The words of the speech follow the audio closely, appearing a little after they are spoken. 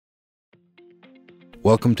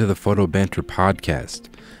Welcome to the Photo Banter Podcast.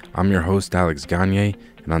 I'm your host, Alex Gagne,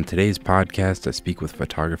 and on today's podcast, I speak with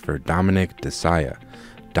photographer Dominic Disaia.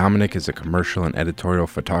 Dominic is a commercial and editorial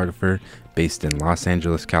photographer based in Los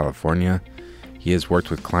Angeles, California. He has worked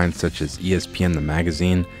with clients such as ESPN the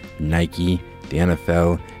magazine, Nike, the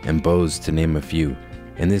NFL, and Bose, to name a few.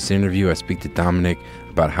 In this interview, I speak to Dominic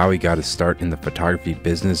about how he got his start in the photography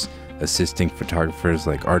business, assisting photographers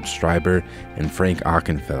like Art Streiber and Frank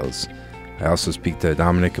Ockenfels. I also speak to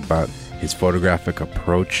Dominic about his photographic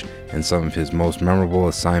approach and some of his most memorable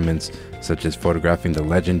assignments, such as photographing the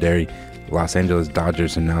legendary Los Angeles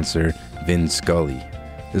Dodgers announcer Vin Scully.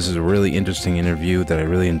 This is a really interesting interview that I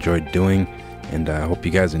really enjoyed doing, and I hope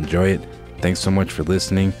you guys enjoy it. Thanks so much for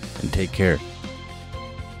listening, and take care.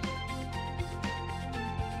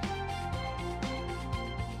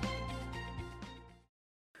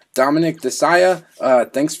 Dominic Disaia,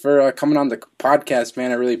 thanks for coming on the podcast,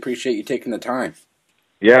 man. I really appreciate you taking the time.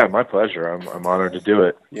 Yeah, my pleasure. I'm honored to do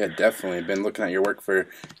it. Yeah, definitely. I've been looking at your work for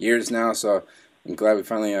years now, so I'm glad we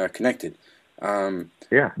finally connected.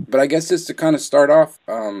 Yeah. But I guess just to kind of start off,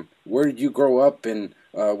 where did you grow up, and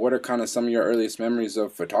what are kind of some of your earliest memories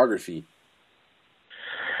of photography?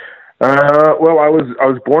 Well, I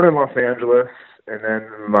was born in Los Angeles, and then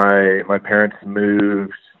my parents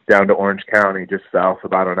moved down to Orange County, just south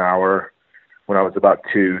about an hour, when I was about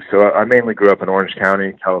 2. So I mainly grew up in Orange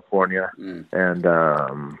County, California. And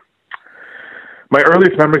my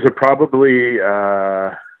earliest memories are probably,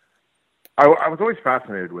 I was always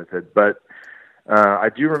fascinated with it, but I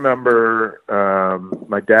do remember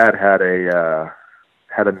my dad had a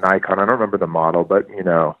Nikon. I don't remember the model, but, you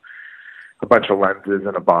know, a bunch of lenses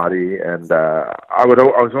and a body, and I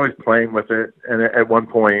was always playing with it. And at one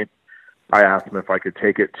point, I asked him if I could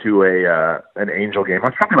take it to an Angel game. I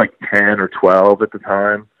was probably like 10 or 12 at the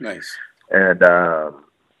time. Nice. And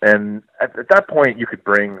at that point, you could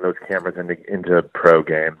bring those cameras into pro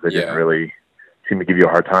games. They didn't really seem to give you a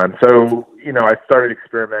hard time. So, you know, I started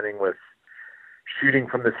experimenting with shooting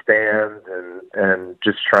from the stands and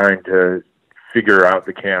just trying to figure out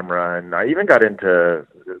the camera. And I even got into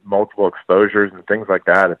multiple exposures and things like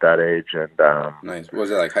that at that age. And nice. Was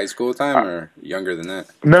it like high school time or younger than that?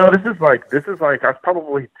 No, this is like I was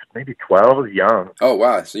probably maybe 12. I was young. Oh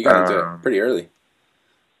wow! So you got into it pretty early.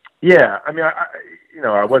 Yeah, I mean,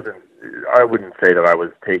 I wouldn't say that I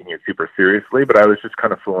was taking it super seriously, but I was just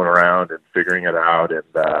kind of fooling around and figuring it out. And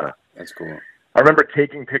that's cool. I remember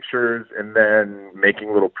taking pictures and then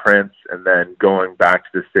making little prints and then going back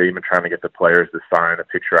to the stadium and trying to get the players to sign a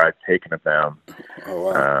picture I'd taken of them. Oh,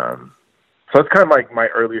 wow. So it's kind of like my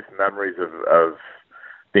earliest memories of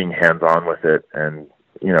being hands-on with it and,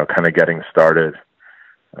 you know, kind of getting started.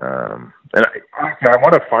 And I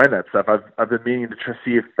want to find that stuff. I've been meaning to try to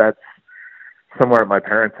see if that's somewhere at my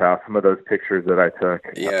parents' house, some of those pictures that I took.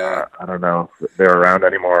 Yeah. I don't know if they're around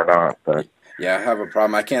anymore or not, but... Yeah, I have a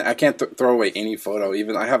problem. I can't throw away any photo.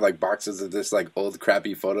 Even I have like boxes of this like old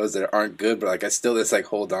crappy photos that aren't good, but like I still just like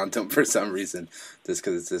hold on to them for some reason, just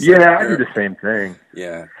because it's just. Yeah, I do the same thing.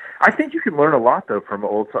 Yeah, I think you can learn a lot though from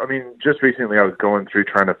old. I mean, just recently I was going through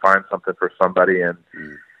trying to find something for somebody, and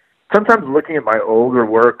sometimes looking at my older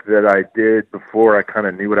work that I did before I kind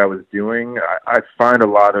of knew what I was doing, I find a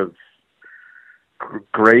lot of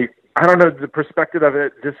great. I don't know, the perspective of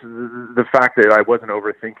it, just the fact that I wasn't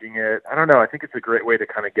overthinking it. I don't know. I think it's a great way to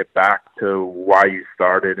kind of get back to why you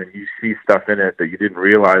started, and you see stuff in it that you didn't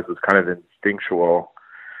realize was kind of instinctual.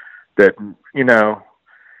 That, you know,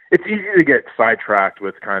 it's easy to get sidetracked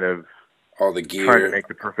with kind of all the gear, trying to make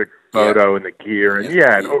the perfect photo and the gear, and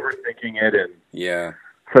and overthinking it, and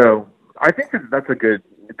So I think that's a good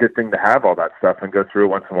thing to have all that stuff and go through it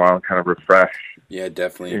once in a while and kind of refresh. Yeah,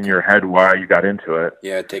 definitely. In your head why you got into it.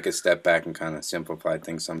 Yeah, take a step back and kind of simplify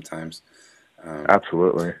things sometimes.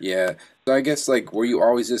 Absolutely. Yeah. So I guess, like, were you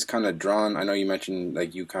always just kind of drawn? I know you mentioned,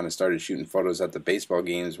 like, you kind of started shooting photos at the baseball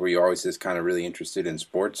games. Were you always just kind of really interested in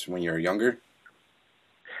sports when you were younger?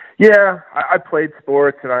 Yeah, I played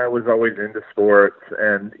sports, and I was always into sports.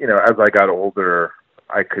 And, you know, as I got older,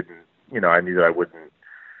 I couldn't, you know, I knew that I wouldn't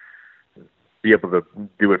be able to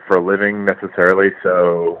do it for a living necessarily.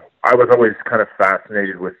 So I was always kind of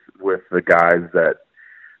fascinated with the guys that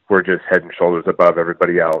were just head and shoulders above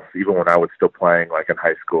everybody else, even when I was still playing, like in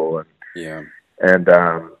high school. And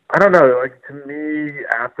I don't know, like, to me,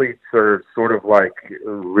 athletes are sort of like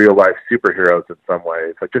real life superheroes in some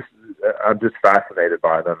ways. I'm just fascinated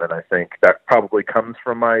by them, and I think that probably comes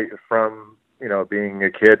from you know, being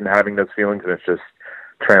a kid and having those feelings, and it's just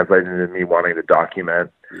translated into me wanting to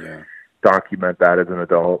document that as an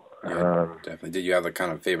adult. Yeah, definitely. Did you have a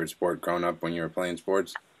kind of favorite sport growing up when you were playing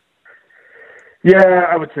sports? Yeah,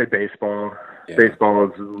 I would say baseball. Yeah. Baseball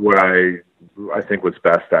is what I think was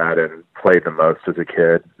best at and played the most as a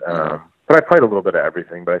kid. But I played a little bit of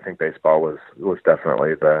everything, but I think baseball was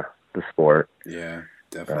definitely the sport. Yeah,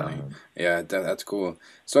 definitely. That's cool.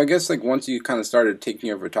 So I guess like once you kind of started taking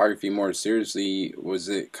your photography more seriously, was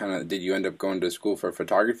it kind of, did you end up going to school for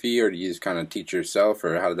photography, or did you just kind of teach yourself,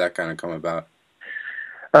 or how did that kind of come about?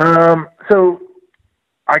 So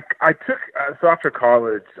I took, so after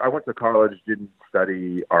college, I went to college, didn't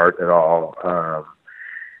study art at all.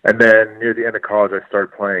 And then near the end of college, I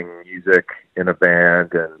started playing music in a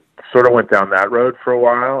band and sort of went down that road for a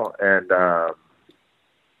while. And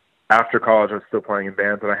after college, I was still playing in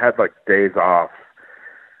bands, and I had like days off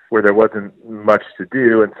where there wasn't much to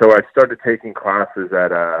do. And so I started taking classes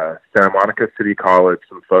at Santa Monica City College,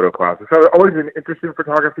 some photo classes. So I was always interested in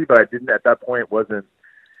photography, but I didn't, at that point, wasn't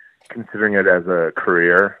considering it as a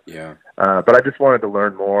career. Yeah. But I just wanted to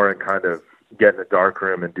learn more and kind of get in the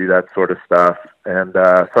darkroom and do that sort of stuff. And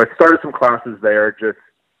so I started some classes there, just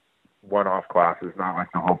one-off classes, not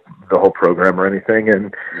like the whole program or anything,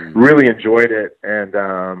 and really enjoyed it,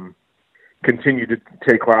 and continued to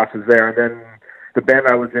take classes there. And then the band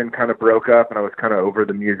I was in kind of broke up, and I was kind of over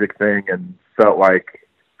the music thing and felt like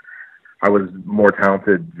I was more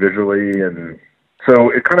talented visually, and so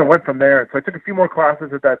it kind of went from there. So I took a few more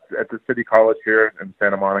classes at the City College here in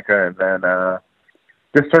Santa Monica, and then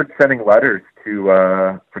just started sending letters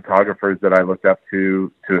to photographers that I looked up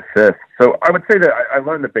to assist. So I would say that I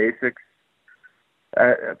learned the basics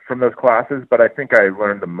from those classes, but I think I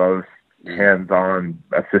learned the most hands-on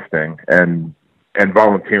assisting and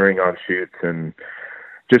volunteering on shoots and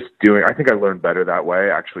just doing. I think I learned better that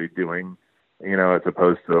way, actually doing, as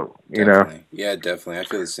opposed to, Definitely. Yeah, definitely. I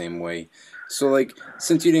feel the same way. So, like,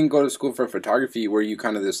 since you didn't go to school for photography, were you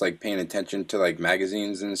kind of just, like, paying attention to, like,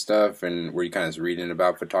 magazines and stuff? And were you kind of reading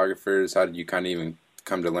about photographers? How did you kind of even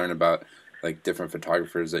come to learn about, like, different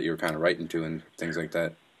photographers that you were kind of writing to and things like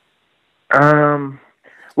that?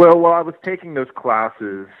 Well, while I was taking those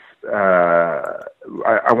classes,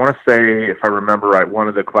 I want to say, if I remember right, one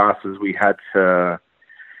of the classes we had to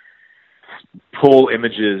pull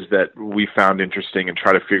images that we found interesting and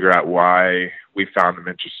try to figure out why we found them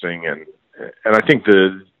interesting. And I think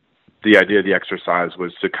the idea of the exercise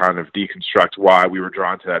was to kind of deconstruct why we were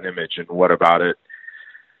drawn to that image and what about it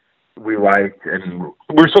we liked. And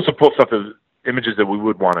we were supposed to pull images that we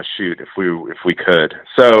would want to shoot if we could.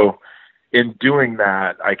 So in doing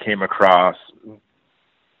that, I came across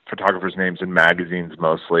photographers' names in magazines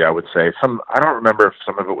mostly, I would say. I don't remember if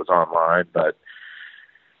some of it was online, but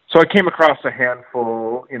so I came across a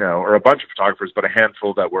handful, or a bunch of photographers, but a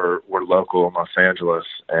handful that were local in Los Angeles,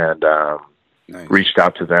 and nice. Reached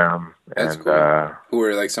out to them. That's and cool. Who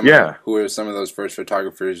were some of those first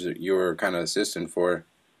photographers that you were kind of assisting for?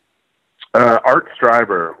 Art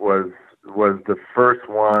Stryber was the first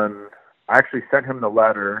one. I actually sent him the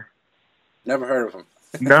letter. Never heard of him.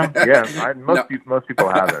 No, yeah, most people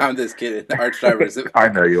haven't. I'm just kidding. Art Stryber is I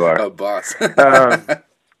know you are a boss.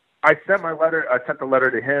 I sent the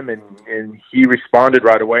letter to him, and he responded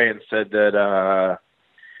right away and said that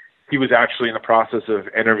he was actually in the process of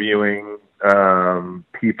interviewing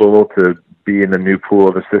people to be in the new pool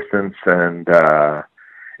of assistants, and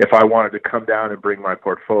if I wanted to come down and bring my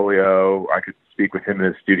portfolio, I could speak with him and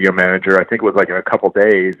his studio manager. I think it was like in a couple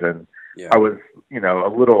days, and I was, a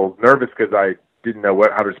little nervous because I didn't know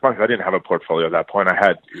how to respond, because I didn't have a portfolio at that point. I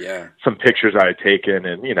had some pictures I had taken,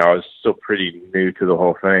 and, I was still pretty new to the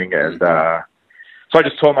whole thing. And so I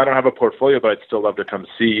just told him I don't have a portfolio, but I'd still love to come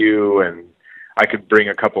see you, and I could bring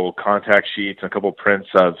a couple contact sheets and a couple prints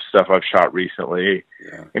of stuff I've shot recently.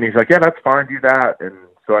 Yeah. And he's like, yeah, that's fine, do that. And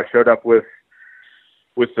so I showed up with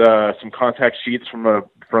some contact sheets from a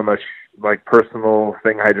like personal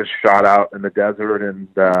thing I just shot out in the desert, and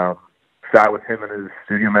sat with him and his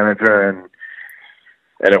studio manager, and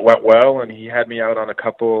it went well, and he had me out on a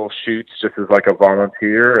couple shoots just as like a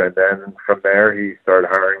volunteer, and then from there he started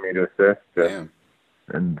hiring me to assist.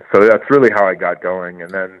 And so that's really how I got going.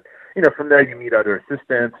 And then, from there you meet other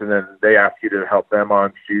assistants, and then they ask you to help them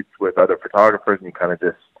on shoots with other photographers, and you kind of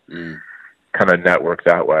just kind of network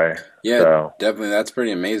that way. Yeah, so definitely. That's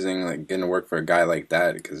pretty amazing, like getting to work for a guy like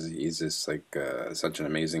that, because he's just like such an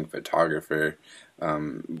amazing photographer.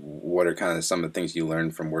 What are kind of some of the things you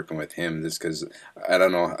learned from working with him? Just because I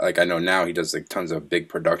don't know, like I know now he does like tons of big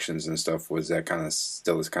productions and stuff. Was that kind of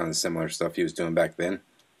still this kind of similar stuff he was doing back then?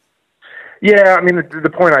 Yeah, I mean, the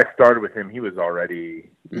point I started with him, he was already,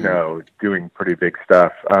 doing pretty big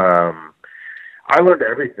stuff. I learned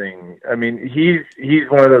everything. I mean, he's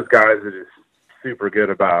one of those guys that is super good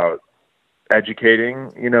about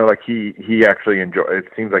educating. Like he actually it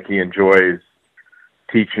seems like he enjoys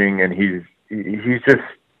teaching, and he's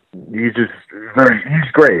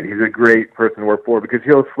great. He's a great person to work for because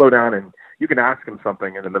he'll slow down and you can ask him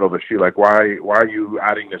something in the middle of a shoot, like why are you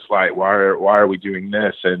adding this light? Why are we doing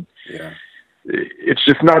this? And yeah, it's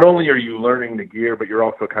just not only are you learning the gear, but you're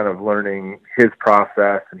also kind of learning his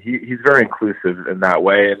process. And he's very inclusive in that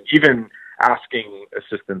way. And even asking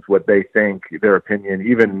assistants what they think, their opinion,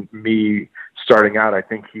 even me starting out, I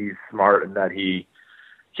think he's smart in that he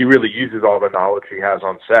really uses all the knowledge he has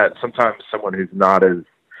on set. Sometimes someone who's not as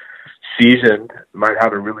seasoned might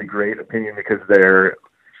have a really great opinion because they're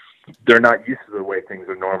not used to the way things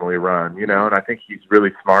are normally run, you know, and I think he's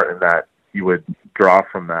really smart in that he would draw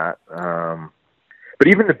from that. But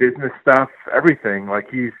even the business stuff, everything, like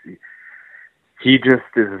he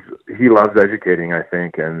loves educating, I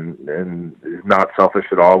think, and is not selfish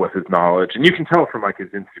at all with his knowledge. And you can tell from like his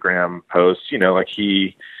Instagram posts, you know, like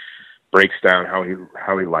he breaks down how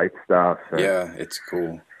he lights stuff. Yeah, it's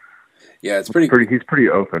cool. Yeah, he's pretty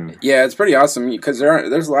open. Yeah, it's pretty awesome because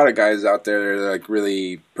there's a lot of guys out there that are like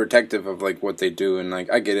really protective of like what they do, and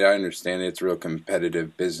like I get it, I understand it. It's a real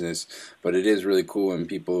competitive business, but it is really cool when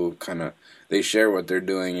people kind of they share what they're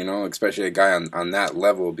doing, you know, especially a guy on that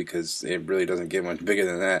level because it really doesn't get much bigger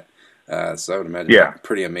than that. So I would imagine a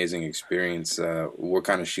pretty amazing experience. What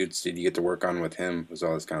kind of shoots did you get to work on with him? Was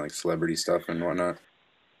all this kind of like celebrity stuff and whatnot?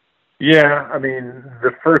 Yeah, I mean,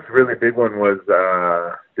 the first really big one was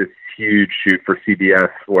this huge shoot for CBS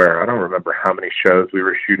where I don't remember how many shows we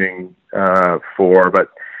were shooting for, but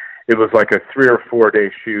it was like a 3 or 4 day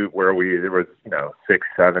shoot where there was, you know, 6,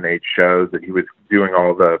 7, 8 shows that he was doing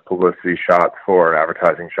all the publicity shots for,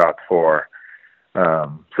 advertising shots for.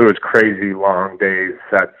 So it was crazy long days,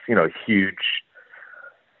 sets, you know, huge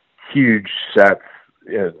sets.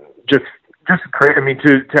 Just crazy. I mean,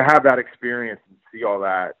 to have that experience and see all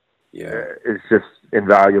that. Yeah, it's just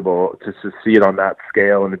invaluable to see it on that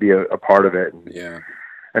scale and to be a part of it.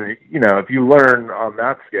 And you know, if you learn on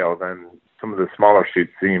that scale, then some of the smaller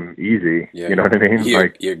shoots seem easy. Yeah, you know what I mean?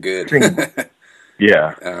 You're good.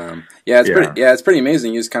 Yeah. It's pretty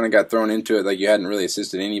amazing. You just kind of got thrown into it, like you hadn't really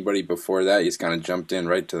assisted anybody before that. You just kind of jumped in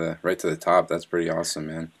right to the top. That's pretty awesome,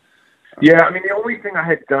 man. Yeah, I mean, the only thing I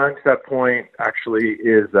had done to that point actually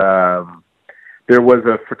is there was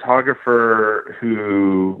a photographer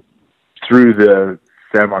who, through the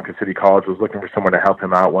San Marcos City College, was looking for someone to help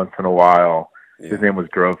him out once in a while. Yeah. His name was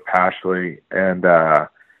Grove Pashley, and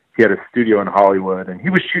he had a studio in Hollywood, and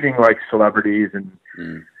he was shooting like celebrities, and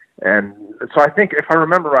so I think if I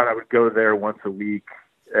remember right, I would go there once a week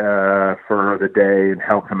for the day and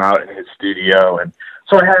help him out in his studio. And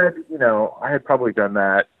so I had probably done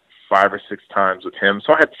that 5 or 6 times with him,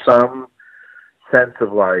 so I had some sense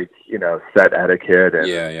of like, you know, set etiquette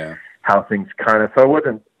and how things kind of, so I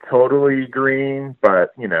wasn't totally green,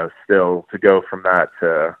 but you know, still to go from that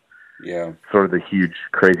to sort of the huge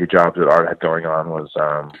crazy jobs that Art had going on was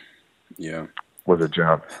a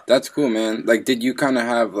jump. That's cool, man. Like, did you kind of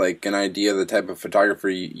have like an idea of the type of photographer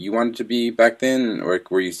you wanted to be back then, or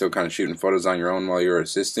were you still kind of shooting photos on your own while you were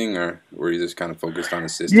assisting, or were you just kind of focused on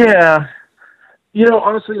assisting? Yeah. You know,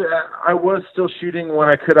 honestly, I was still shooting when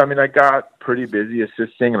I could. I mean, I got pretty busy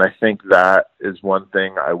assisting, and I think that is one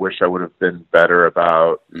thing I wish I would have been better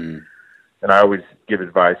about. And I always give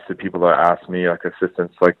advice to people that ask me, like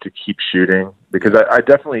assistants, like to keep shooting, because I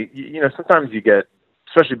definitely, you know, sometimes you get,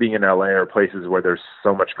 especially being in LA or places where there's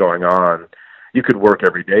so much going on, you could work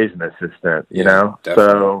every day as an assistant, you know?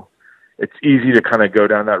 Definitely. So it's easy to kind of go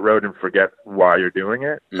down that road and forget why you're doing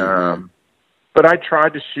it. But I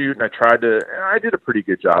tried to shoot, and I did a pretty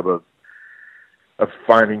good job of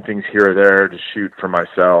finding things here or there to shoot for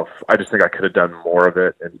myself. I just think I could have done more of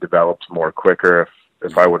it and developed more quicker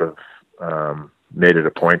if I would have made it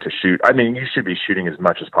a point to shoot. I mean, you should be shooting as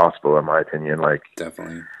much as possible, in my opinion. Like,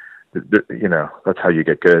 definitely, you know, that's how you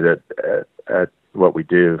get good at what we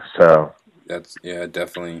do. So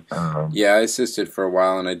definitely. I assisted for a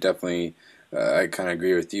while, and I definitely I kind of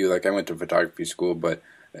agree with you. Like, I went to photography school, but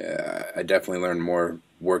I definitely learned more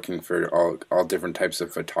working for all different types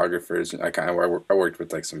of photographers. I worked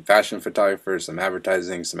with like some fashion photographers, some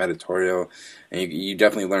advertising, some editorial, and you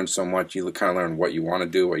definitely learn so much. You kind of learn what you want to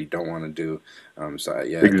do, what you don't want to do.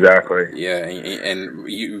 Exactly. Yeah, and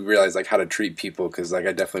you realize like how to treat people, because like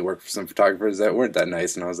I definitely worked for some photographers that weren't that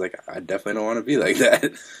nice, and I was like, I definitely don't want to be like that.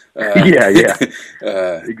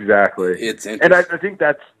 Exactly. It's interesting. And I think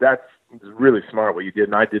that's really smart what you did,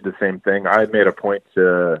 and I did the same thing. I made a point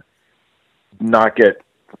to not get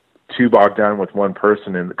too bogged down with one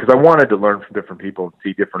person, and because I wanted to learn from different people and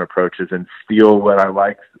see different approaches and steal what I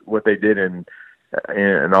liked, what they did, and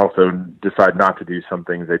also decide not to do some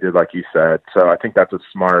things they did, like you said. So I think that's a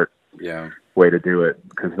smart way to do it,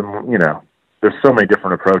 because you know, there's so many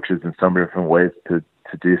different approaches and so many different ways to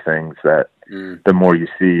do things that the more you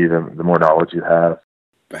see, the more knowledge you have.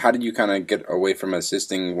 But how did you kind of get away from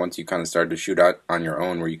assisting once you kind of started to shoot out on your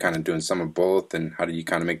own? Were you kind of doing some of both, and how did you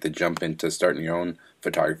kind of make the jump into starting your own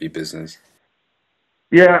photography business?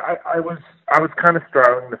 Yeah, I was kind of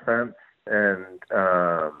straddling the fence and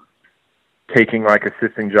taking like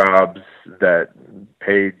assisting jobs that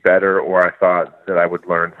paid better, or I thought that I would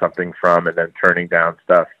learn something from, and then turning down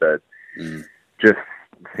stuff that just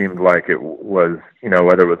seemed like it was, you know,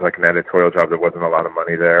 whether it was like an editorial job that wasn't a lot of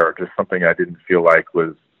money there, or just something I didn't feel like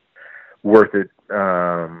was worth it,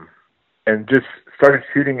 and just started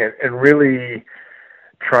shooting it and really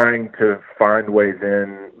trying to find ways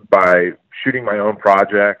in by shooting my own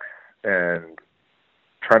projects and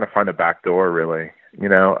trying to find a back door, really, you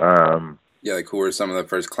know. Yeah, like who were some of the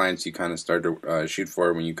first clients you kind of started to shoot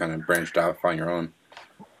for when you kind of branched off on your own?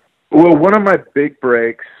 Well, one of my big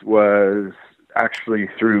breaks was actually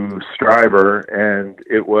through Stryber, and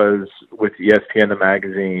it was with ESPN, the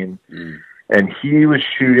magazine. And he was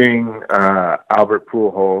shooting Albert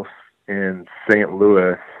Pujols in St.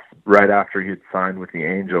 Louis right after he had signed with the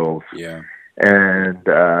Angels. Yeah. And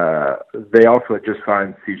they also had just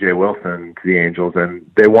signed C.J. Wilson to the Angels, and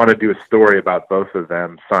they wanted to do a story about both of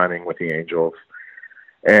them signing with the Angels.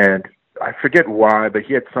 And I forget why, but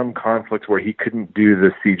he had some conflict where he couldn't do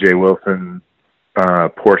the C.J. Wilson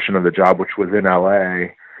portion of the job, which was in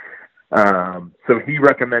L.A., so he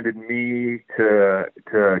recommended me to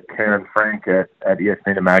Karen Frank at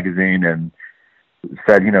ESPN Magazine, and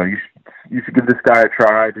said, you know, you should give this guy a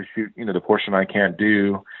try to shoot, you know, the portion I can't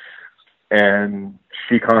do. And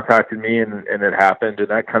she contacted me, and it happened, and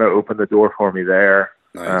that kind of opened the door for me there.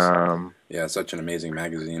 Nice. Yeah, such an amazing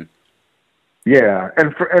magazine. Yeah,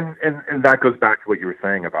 and that goes back to what you were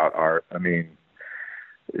saying about art. I mean,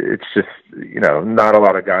 it's just, you know, not a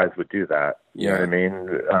lot of guys would do that. You know what I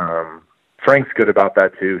mean? Frank's good about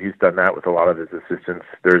that too. He's done that with a lot of his assistants.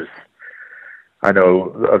 I know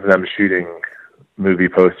of them shooting movie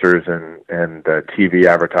posters and TV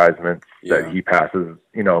advertisements that he passes,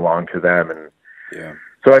 you know, along to them. And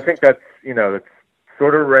so I think that's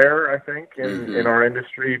sort of rare, I think, in our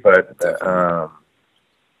industry, but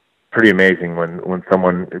pretty amazing when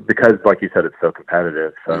someone, because like you said, it's so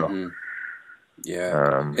competitive. So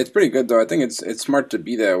yeah, it's pretty good though. I think it's smart to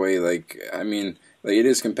be that way. Like, I mean, like, it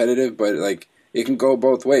is competitive, but like it can go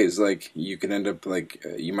both ways. Like, you can end up like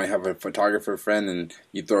you might have a photographer friend and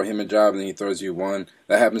you throw him a job and then he throws you one.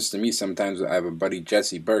 That happens to me sometimes. I have a buddy,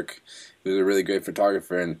 Jesse Burke, who's a really great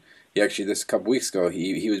photographer, and he actually, this couple weeks ago,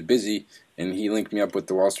 he was busy and he linked me up with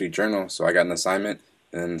the Wall Street Journal, so I got an assignment.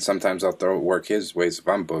 And sometimes I'll throw work his ways if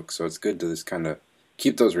I'm booked. So it's good to just kind of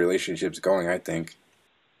keep those relationships going, I think.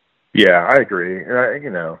 Yeah, I agree. I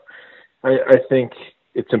think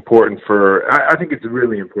it's important I think it's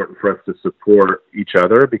really important for us to support each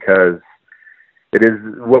other, because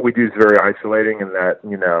what we do is very isolating, and that,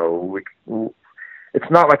 you know, it's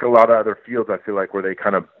not like a lot of other fields, I feel like, where they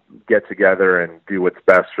kind of get together and do what's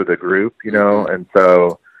best for the group, you know? And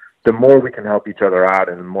so the more we can help each other out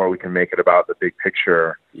and the more we can make it about the big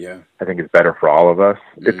picture, I think it's better for all of us.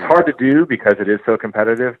 It's hard to do because it is so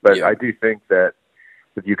competitive, but I do think that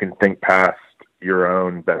if you can think past your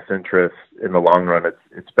own best interests in the long run,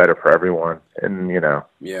 it's better for everyone. And, you know.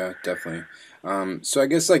 Yeah, definitely. So I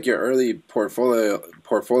guess like your early portfolio,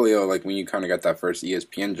 like when you kind of got that first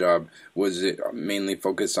ESPN job, was it mainly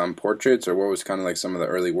focused on portraits, or what was kind of like some of the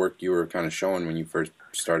early work you were kind of showing when you first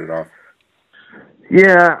started off?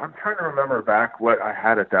 Yeah, I'm trying to remember back what I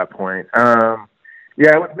had at that point.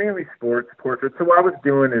 Yeah, it was mainly sports portraits. So what I was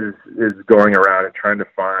doing is going around and trying to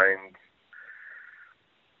find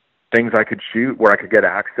things I could shoot where I could get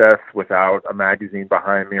access without a magazine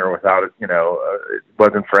behind me, or without, it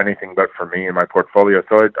wasn't for anything but for me and my portfolio.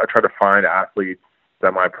 So I tried to find athletes,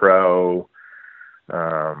 semi-pro,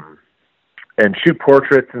 and shoot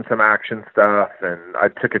portraits and some action stuff. And I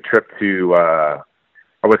took a trip to,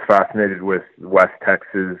 I was fascinated with West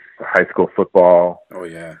Texas high school football. Oh,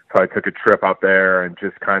 yeah. So I took a trip out there and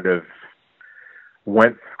just kind of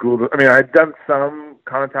went school. I mean, I'd done some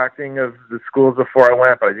contacting of the schools before I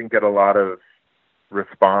went, but I didn't get a lot of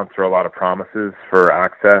response or a lot of promises for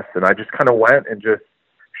access. And I just kind of went and just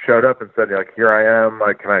showed up and said, like, here I am.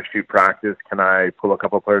 Like, can I shoot practice? Can I pull a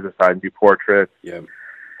couple of players aside and do portraits? Yeah.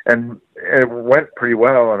 And it went pretty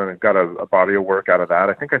well, and I got a body of work out of that.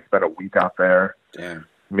 I think I spent a week out there. Damn.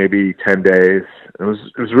 Maybe 10 days. It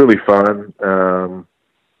was really fun.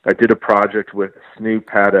 I did a project with Snoop,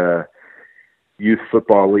 had a youth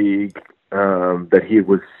football league that he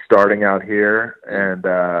was starting out here, and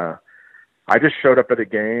I just showed up at a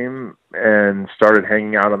game and started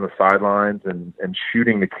hanging out on the sidelines and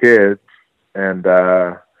shooting the kids. And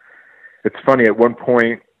it's funny, at one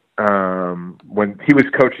point, when he was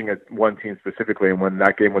coaching at one team specifically, and when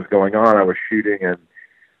that game was going on, I was shooting, and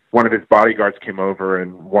one of his bodyguards came over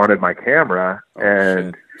and wanted my camera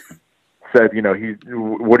and said,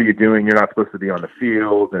 what are you doing? You're not supposed to be on the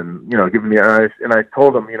field. And, giving me, and I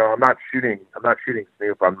told him, I'm not shooting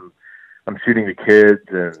Snoop. I'm shooting the kids.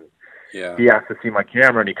 And he asked to see my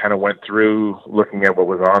camera, and he kind of went through looking at what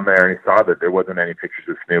was on there, and he saw that there wasn't any pictures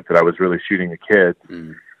of Snoop, that I was really shooting the kids.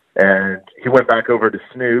 And he went back over to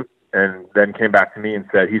Snoop and then came back to me and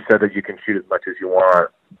he said that you can shoot as much as you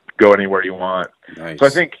want, go anywhere you want. Nice.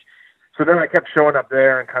 So then I kept showing up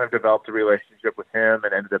there and kind of developed a relationship with him,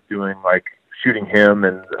 and ended up doing shooting him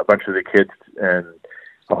and a bunch of the kids, and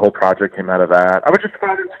a whole project came out of that. I was just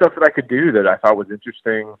finding stuff that I could do that I thought was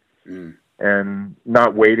interesting, and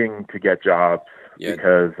not waiting to get jobs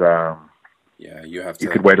because you have to.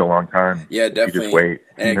 You could wait a long time. Yeah, definitely. You just wait,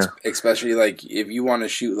 and especially if you want to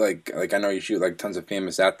shoot I know you shoot tons of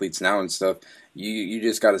famous athletes now and stuff. You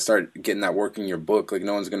just got to start getting that work in your book.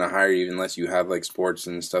 No one's gonna hire you unless you have sports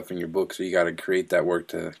and stuff in your book. So you got to create that work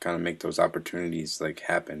to kind of make those opportunities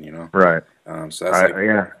happen. Right. So that's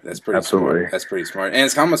that's pretty absolutely smart. That's pretty smart. And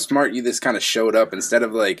it's how much smart you just kind of showed up instead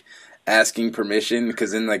of asking permission,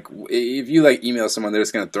 because then if you email someone, they're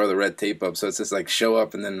just gonna throw the red tape up. So it's just show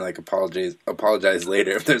up and then apologize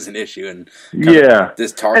later if there's an issue, and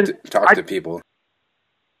just talk to people.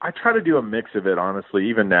 I try to do a mix of it, honestly,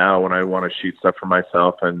 even now when I want to shoot stuff for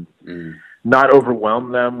myself, and not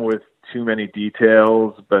overwhelm them with too many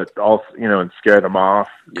details, but also, and scare them off.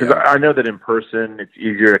 Because I know that in person, it's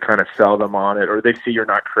easier to kind of sell them on it, or they see you're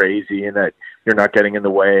not crazy and that you're not getting in the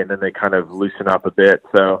way, and then they kind of loosen up a bit.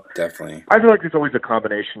 So definitely, I feel like there's always a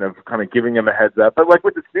combination of kind of giving them a heads up. But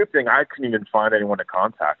with the Snoop thing, I couldn't even find anyone to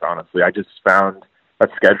contact, honestly. I just found a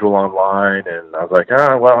schedule online, and I was like,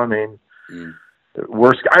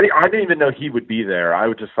 worst. I didn't even know he would be there.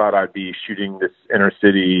 I just thought I'd be shooting this inner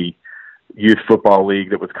city youth football league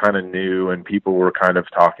that was kind of new and people were kind of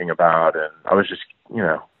talking about, and I was just,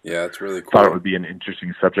 it's really cool. Thought it would be an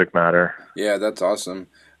interesting subject matter. Yeah, that's awesome.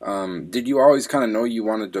 Did you always kind of know you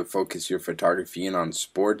wanted to focus your photography in on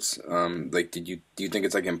sports? Do you think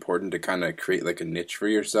it's important to kind of create a niche for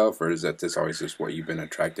yourself, or is that this always just what you've been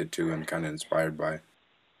attracted to and kind of inspired by?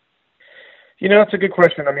 It's a good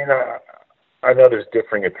question. I know there's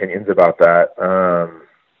differing opinions about that.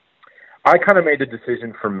 I kind of made the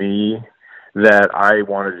decision for me that I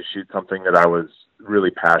wanted to shoot something that I was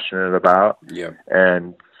really passionate about,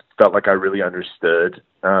 and felt like I really understood.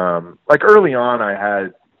 Early on, I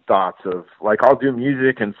had thoughts of I'll do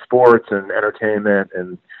music and sports and entertainment,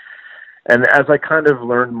 and as I kind of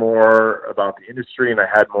learned more about the industry and I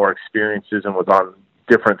had more experiences and was on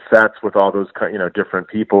different sets with all those different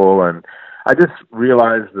people, and I just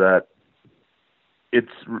realized that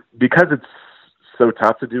because it's so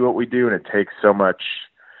tough to do what we do, and it takes so much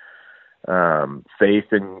faith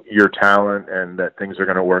in your talent and that things are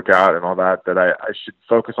going to work out and all that, that I should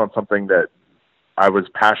focus on something that I was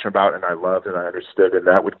passionate about and I loved and I understood, and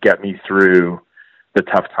that would get me through the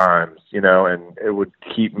tough times, and it would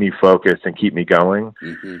keep me focused and keep me going.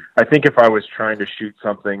 I think if I was trying to shoot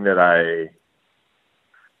something that I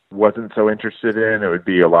wasn't so interested in, it would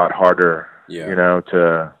be a lot harder,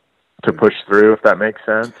 to push through, if that makes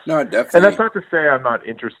sense. No, definitely. And that's not to say I'm not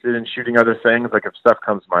interested in shooting other things. If stuff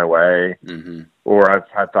comes my way, or I've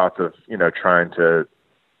had thoughts of, trying to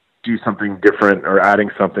do something different or adding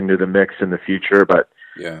something to the mix in the future. But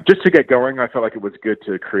just to get going, I felt like it was good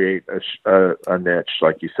to create a niche,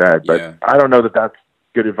 like you said. But I don't know that that's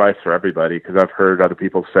good advice for everybody, because I've heard other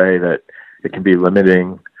people say that it can be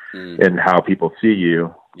limiting in how people see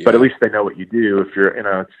you. But at least they know what you do. If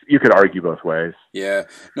you're, you could argue both ways. Yeah.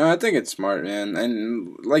 No, I think it's smart, man.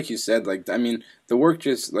 And like you said, the work,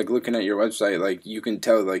 just looking at your website, you can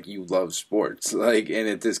tell you love sports, and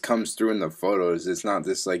it just comes through in the photos. It's not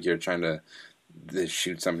just you're trying to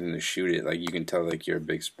shoot something to shoot it. You can tell you're a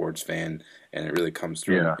big sports fan, and it really comes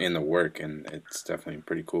through in the work, and it's definitely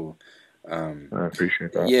pretty cool. I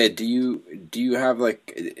appreciate that. Yeah. Do you have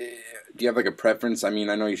a preference? I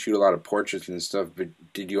know you shoot a lot of portraits and stuff, but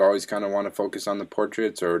did you always kind of want to focus on the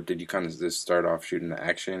portraits, or did you kind of just start off shooting the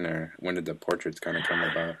action, or when did the portraits kind of come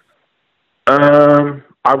about?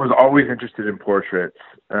 I was always interested in portraits,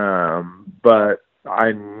 but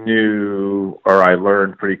I knew, or I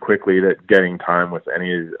learned pretty quickly, that getting time with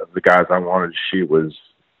any of the guys I wanted to shoot was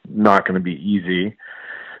not going to be easy.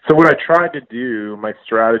 So what I tried to do, my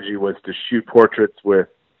strategy was to shoot portraits with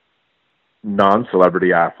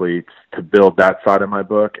non-celebrity athletes to build that side of my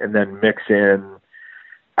book, and then mix in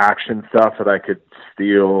action stuff that I could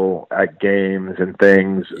steal at games and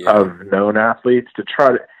things of known athletes to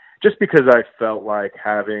try to, just because I felt like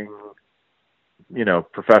having,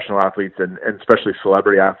 professional athletes and especially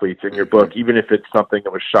celebrity athletes in your book, even if it's something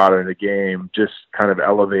that was shot in a game, just kind of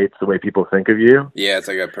elevates the way people think of you. Yeah, it's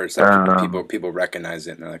like a perception. People recognize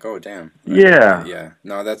it and they're like, "Oh, damn!" Like, yeah.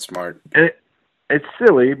 No, that's smart. And it's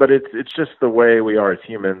silly, but it's just the way we are as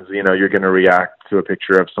humans. You're going to react to a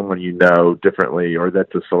picture of someone differently, or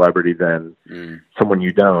that's a celebrity than someone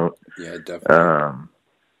you don't. Yeah, definitely.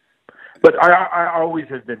 But I always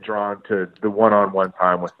have been drawn to the one-on-one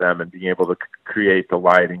time with them and being able to create the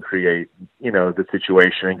light and create, the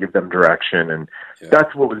situation and give them direction. And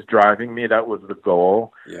that's what was driving me. That was the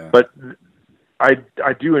goal. Yeah. But I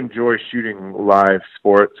do enjoy shooting live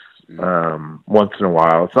sports once in a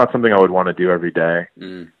while. It's not something I would want to do every day.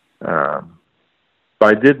 But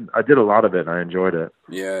I did a lot of it and I enjoyed it.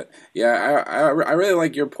 Yeah. Yeah. I really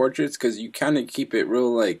like your portraits because you kind of keep it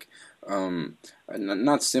real, like,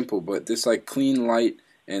 not simple, but this like clean light,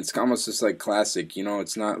 and it's almost just like classic.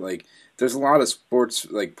 It's not like there's a lot of sports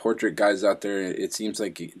like portrait guys out there. It seems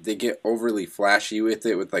like they get overly flashy with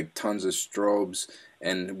it, with like tons of strobes.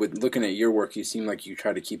 And with looking at your work, you seem like you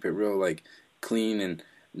try to keep it real like clean and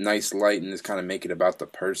nice light, and just kind of make it about the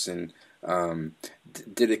person.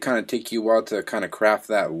 Did it kind of take you a while to kind of craft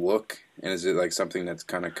that look? And is it like something that's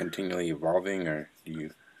kind of continually evolving, or do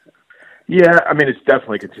you? Yeah, I mean, it's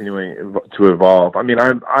definitely continuing to evolve. I mean,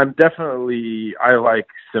 I'm definitely, I like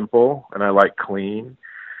simple and I like clean,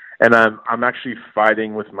 and I'm actually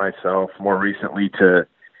fighting with myself more recently to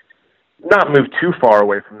not move too far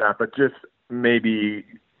away from that, but just maybe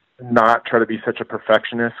not try to be such a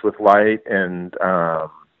perfectionist with light and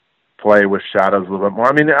play with shadows a little bit more.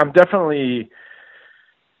 I mean, I'm definitely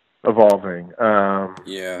evolving.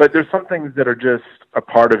 But there's some things that are just a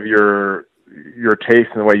part of your taste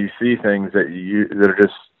and the way you see things that are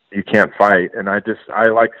just, you can't fight. And I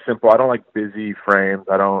like simple. I don't like busy frames.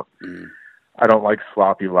 I don't like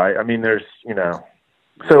sloppy light. I mean, there's,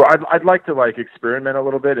 so I'd like to like experiment a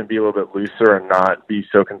little bit and be a little bit looser and not be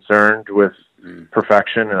so concerned with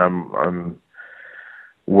perfection. And I'm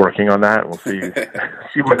working on that. We'll see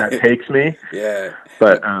where that takes me. Yeah.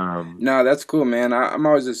 But, no, that's cool, man. I'm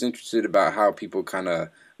always just interested about how people kind of,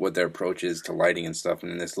 what their approach is to lighting and stuff,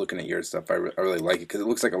 and then just looking at your stuff, I really like it, because it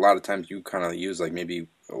looks like a lot of times you kind of use like maybe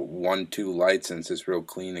 1-2 lights, and it's just real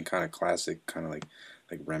clean and kind of classic, kind of like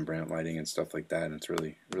Rembrandt lighting and stuff like that, and it's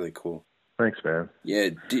really, really cool. Thanks, man. Yeah,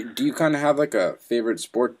 do you kind of have like a favorite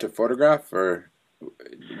sport to photograph, or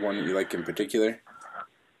one that you like in particular?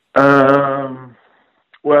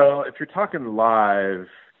 Well, if you're talking live,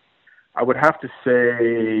 I would have to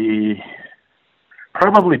say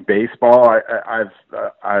probably baseball.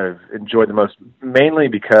 I've enjoyed the most, mainly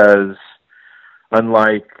because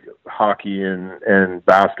unlike hockey and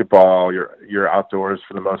basketball, you're outdoors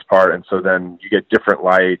for the most part, and so then you get different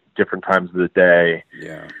light, different times of the day.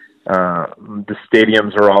 Yeah. The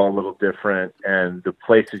stadiums are all a little different, and the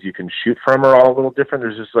places you can shoot from are all a little different.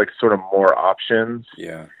 There's just like sort of more options.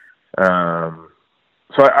 Yeah.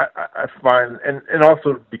 So I find, and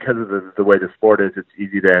also because of the way the sport is, it's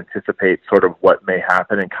easy to anticipate sort of what may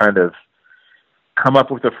happen and kind of come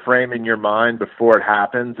up with a frame in your mind before it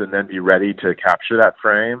happens and then be ready to capture that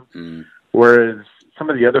frame. Whereas some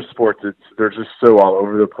of the other sports, they're just so all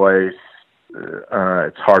over the place.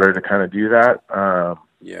 It's harder to kind of do that.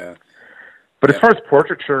 But as far as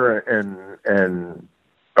portraiture and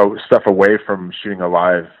stuff away from shooting a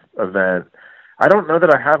live event, I don't know that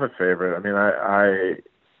I have a favorite. I mean,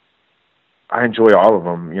 I enjoy all of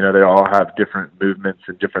them. They all have different movements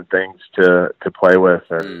and different things to play with.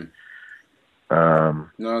 And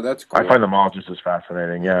no, that's cool. I find them all just as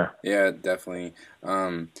fascinating. Yeah. Yeah, definitely.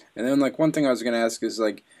 And then like one thing I was going to ask is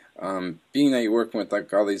like, being that you're working with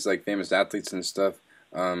like all these like famous athletes and stuff,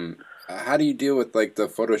 how do you deal with like the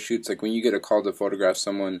photo shoots? Like when you get a call to photograph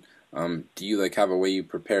someone, do you like have a way you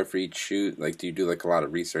prepare for each shoot? Like, do you do like a lot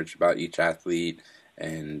of research about each athlete?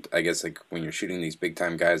 And I guess like when you're shooting these big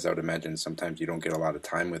time guys, I would imagine sometimes you don't get a lot of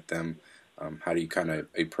time with them. How do you kind of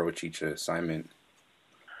approach each assignment?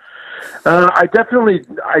 I definitely,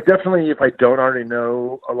 if I don't already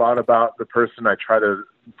know a lot about the person, I try to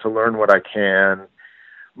learn what I can,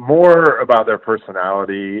 more about their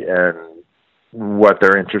personality and what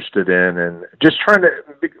they're interested in, and just trying to,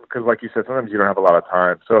 because like you said, sometimes you don't have a lot of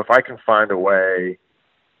time. So if I can find a way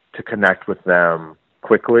to connect with them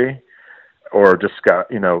quickly, or just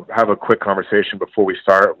have a quick conversation before we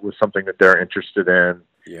start with something that they're interested in,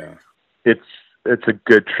 it's a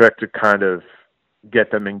good trick to kind of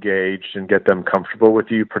get them engaged and get them comfortable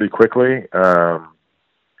with you pretty quickly.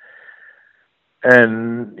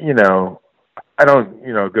 And, I don't,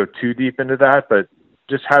 go too deep into that, but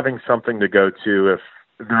just having something to go to if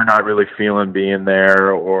they're not really feeling being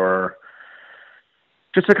there, or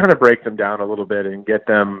just to kind of break them down a little bit and get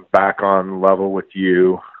them back on level with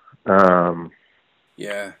you.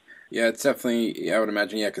 Yeah, it's definitely, I would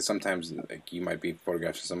imagine, because sometimes like, you might be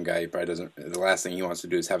photographing some guy, he probably doesn't, the last thing he wants to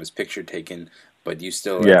do is have his picture taken, but you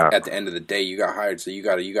still, at the end of the day, you got hired, so you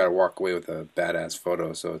gotta walk away with a badass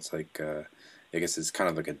photo, so it's like, I guess it's kind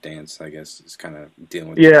of like a dance, I guess, it's kind of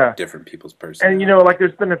dealing with different people's personalities. And, like,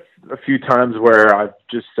 there's been a few times where I've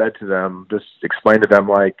just said to them, just explained to them,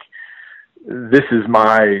 like, this is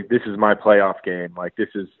my playoff game. Like,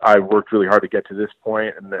 I worked really hard to get to this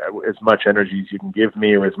point, and as much energy as you can give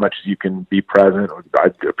me, or as much as you can be present, or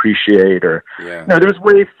I'd appreciate, or there's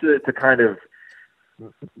ways to kind of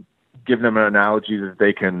give them an analogy that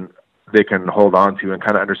they can hold on to and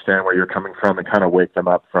kind of understand where you're coming from, and kind of wake them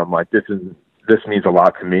up from, like, this means a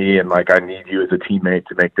lot to me, and like, I need you as a teammate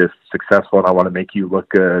to make this successful, and I want to make you look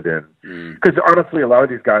good. And because honestly, a lot of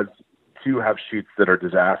these guys do have shoots that are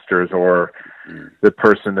disasters, or the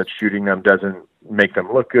person that's shooting them doesn't make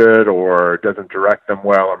them look good, or doesn't direct them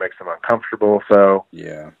well, or makes them uncomfortable. So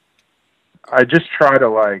I just try to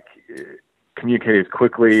like communicate as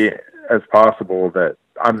quickly as possible that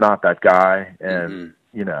I'm not that guy, and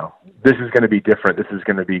this is going to be different. This is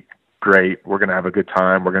going to be great. We're going to have a good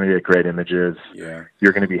time. We're going to get great images. Yeah.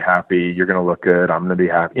 You're going to be happy. You're going to look good. I'm going to be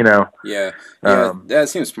happy, Yeah. That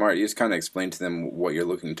seems smart. You just kind of explain to them what you're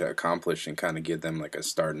looking to accomplish and kind of give them like a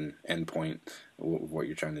start and end point of what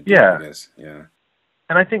you're trying to do, I guess. Yeah.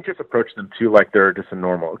 And I think just approach them too like they're just a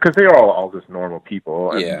normal, because they are all just normal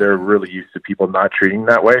people, and they're really used to people not treating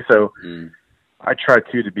that way. So I try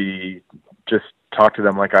to just talk to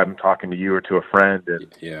them like I'm talking to you or to a friend,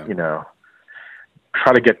 and,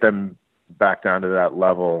 try to get them back down to that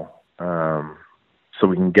level, so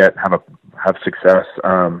we can have success.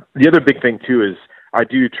 The other big thing too is I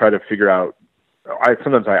do try to figure out.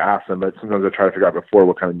 Sometimes I ask them, but sometimes I try to figure out before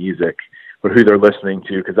what kind of music or who they're listening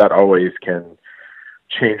to, because that always can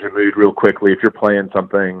change the mood real quickly. If you're playing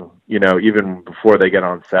something, even before they get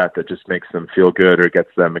on set, that just makes them feel good or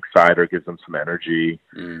gets them excited or gives them some energy.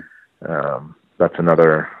 That's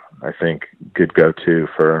another, I think, good go-to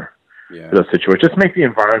for those situations. Just make the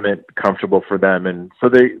environment comfortable for them, and so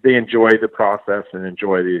they enjoy the process and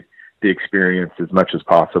enjoy the experience as much as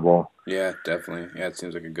possible. Yeah, definitely. Yeah, it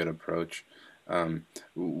seems like a good approach.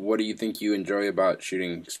 What do you think you enjoy about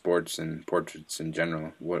shooting sports and portraits in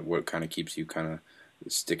general? What kind of keeps you kind of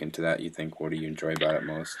sticking to that, you think? What do you enjoy about it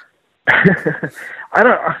most? I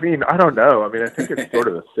don't know. I think it's sort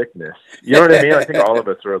of a sickness. You know what I mean? I think all of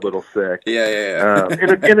us are a little sick. Yeah.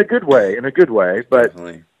 In a good way. But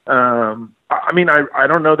definitely. I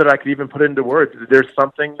don't know that I could even put it into words. There's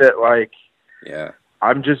something that, like,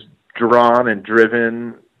 I'm just drawn and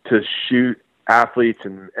driven to shoot athletes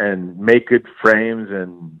and make good frames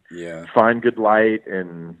and find good light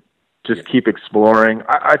and just keep exploring.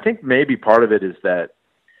 I think maybe part of it is that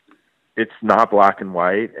it's not black and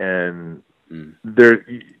white, and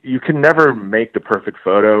you can never make the perfect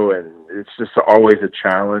photo, and it's just always a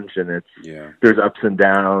challenge, and there's ups and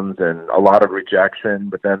downs and a lot of rejection,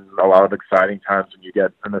 but then a lot of exciting times when you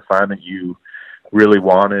get an assignment you really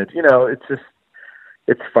wanted.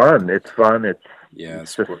 It's fun.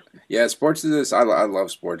 Sports is this. I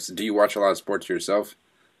love sports. Do you watch a lot of sports yourself?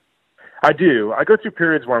 I do. I go through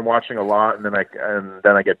periods where I'm watching a lot, and then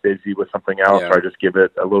I get busy with something else, or I just give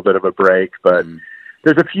it a little bit of a break. But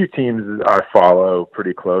there's a few teams I follow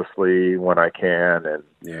pretty closely when I can, and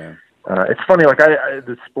it's funny. Like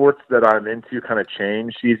the sports that I'm into kind of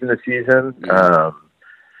change season to season, and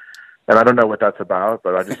I don't know what that's about,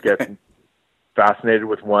 but I just get fascinated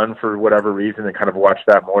with one for whatever reason and kind of watch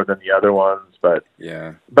that more than the other ones. But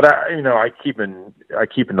I keep in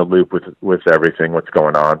the loop with everything what's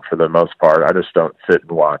going on for the most part. I just don't sit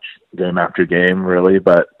and watch game after game really,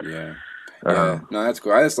 but no, that's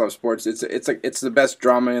cool. I just love sports. It's the best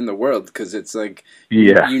drama in the world, because it's like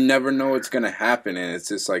you never know what's gonna happen, and it's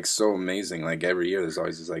just like so amazing. Like every year, there's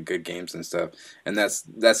always just like good games and stuff, and that's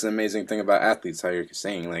the amazing thing about athletes. How you're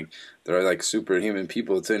saying, like, they're like superhuman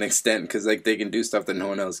people to an extent, because like they can do stuff that no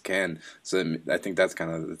one else can. So I think that's kind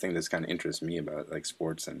of the thing that's kind of interests me about like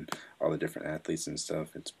sports and all the different athletes and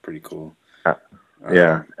stuff. It's pretty cool. And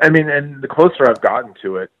the closer I've gotten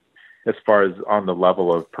to it, as far as on the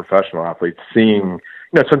level of professional athletes, seeing,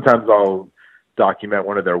 sometimes I'll document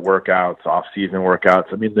one of their workouts, off-season workouts.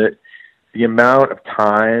 The amount of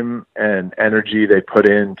time and energy they put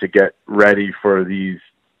in to get ready for these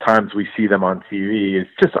times we see them on TV is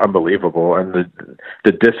just unbelievable, and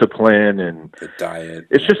the discipline and the diet.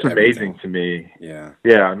 It's just amazing to me. Yeah.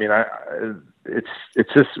 Yeah. I mean,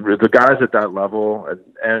 it's just the guys at that level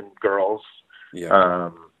and girls. Yeah.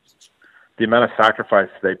 The amount of sacrifice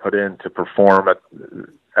they put in to perform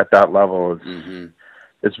at that level is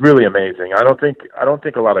it's really amazing. I don't think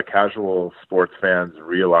a lot of casual sports fans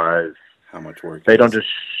realize how much work they don't just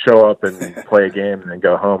show up and play a game and then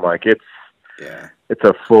go home. Like it's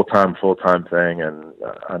a full-time thing, and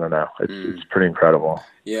I don't know. It's pretty incredible.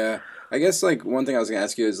 Yeah. I guess like one thing I was going to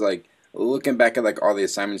ask you is like looking back at like all the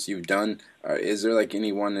assignments you've done, is there like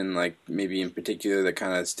anyone in like maybe in particular that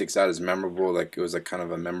kind of sticks out as memorable? Like it was like kind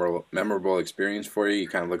of a memorable experience for you. You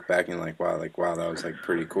kind of look back and like wow, that was like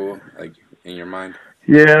pretty cool. Like in your mind.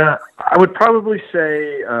 Yeah, I would probably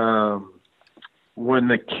say when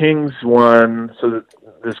the Kings won. So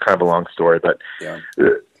this is kind of a long story, but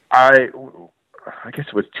I guess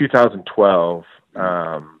it was 2012,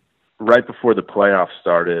 right before the playoffs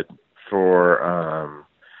started for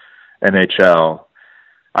NHL.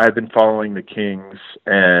 I had been following the Kings,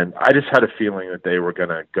 and I just had a feeling that they were going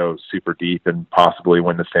to go super deep and possibly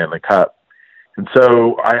win the Stanley Cup. And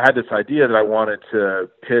so I had this idea that I wanted to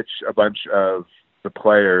pitch a bunch of the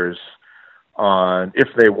players on, if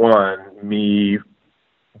they won, me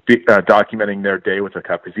documenting their day with the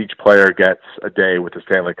Cup, because each player gets a day with the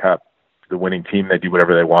Stanley Cup. The winning team, they do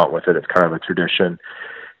whatever they want with it. It's kind of a tradition.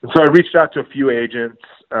 And so I reached out to a few agents,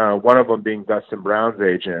 one of them being Dustin Brown's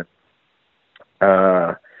agent.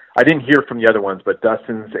 I didn't hear from the other ones, but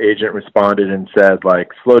Dustin's agent responded and said,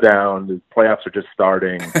 like, slow down. The playoffs are just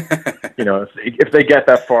starting. If they get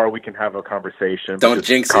that far, we can have a conversation. Don't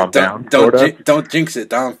jinx it. Don't jinx it,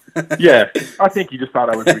 Dom. Yeah, I think he just thought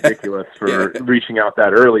I was ridiculous for reaching out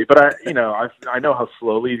that early. But I know how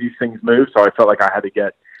slowly these things move, so I felt like I had to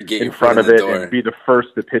get in front of it and be the first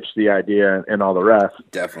to pitch the idea and all the rest.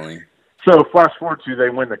 Definitely. So flash forward to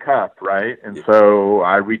they win the Cup, right? And so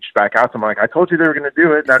I reached back out to him, like, I told you they were going to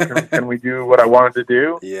do it. Now can we do what I wanted to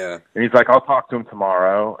do? Yeah. And he's like, I'll talk to him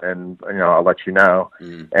tomorrow, and I'll let you know.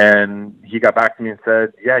 And he got back to me and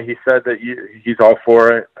said, he said that he's all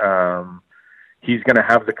for it. He's going to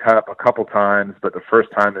have the Cup a couple times, but the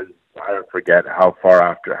first time is, I don't forget how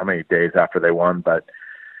many days after they won, but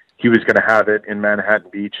he was going to have it in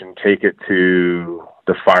Manhattan Beach and take it to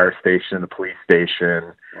the fire station, the police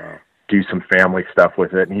station. Wow. Do some family stuff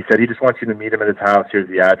with it. And he said he just wants you to meet him at his house. Here's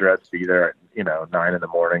the address. Be there at 9 in the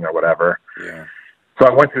morning or whatever. Yeah. So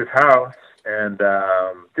I went to his house and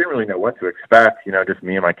didn't really know what to expect. Just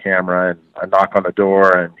me and my camera. And I knock on the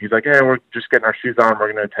door, and he's like, "Hey, we're just getting our shoes on.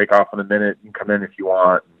 We're going to take off in a minute. You can come in if you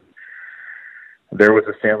want." And there was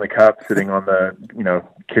a Stanley Cup sitting on the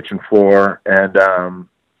kitchen floor, and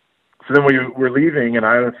so then we were leaving, and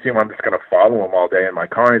I assume I'm just going to follow him all day in my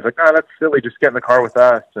car. And he's like, "No, that's silly. Just get in the car with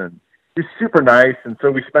us." And he's super nice, and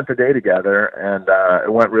so we spent the day together, and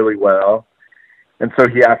it went really well. And so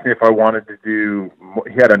he asked me if I wanted to do.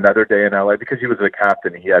 He had another day in LA because he was a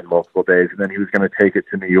captain. He had multiple days, and then he was going to take it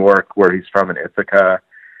to New York, where he's from, in Ithaca.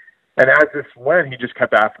 And as this went, he just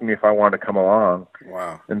kept asking me if I wanted to come along.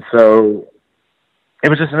 Wow! And so it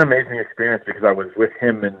was just an amazing experience because I was with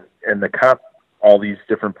him in the Cup, all these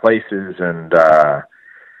different places, and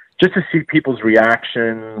just to see people's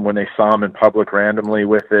reaction when they saw him in public randomly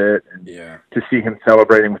with it, and to see him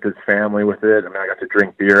celebrating with his family with it. I mean, I got to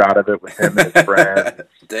drink beer out of it with him and his friends.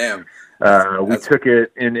 Damn. We took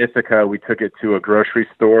it in Ithaca. We took it to a grocery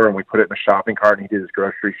store, and we put it in a shopping cart, and he did his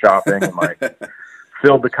grocery shopping and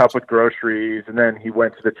filled the cup with groceries. And then he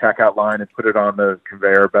went to the checkout line and put it on the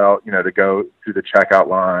conveyor belt, to go through the checkout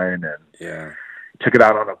line, and took it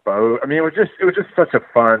out on a boat. I mean, it was just such a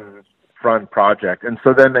fun project. And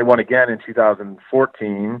so then they won again in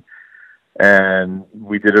 2014, and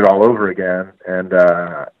we did it all over again. And,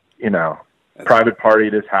 private party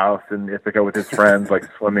at his house in Ithaca with his friends,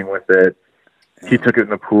 swimming with it. He took it in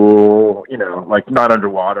the pool, not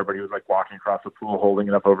underwater, but he was walking across the pool, holding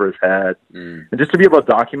it up over his head. And just to be able to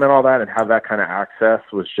document all that and have that kind of access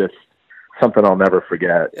was just something I'll never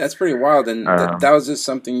forget. That's pretty wild. And that was just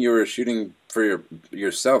something you were shooting for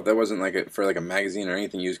yourself. That wasn't for a magazine or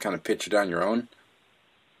anything. You just kind of pitched it on your own.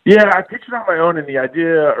 Yeah, I pitched it on my own, and the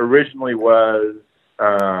idea originally was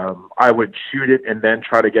I would shoot it and then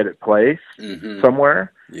try to get it placed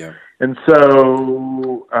somewhere. Yeah. And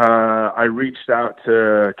so I reached out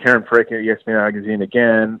to Karen Frickin at ESPN Magazine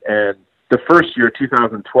again, and the first year,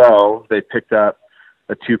 2012, they picked up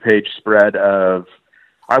a 2-page spread of,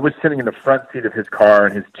 I was sitting in the front seat of his car,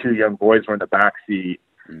 and his 2 young boys were in the back seat,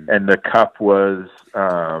 and the cup was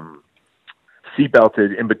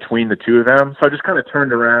seatbelted in between the 2 of them. So I just kind of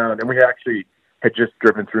turned around, and we actually had just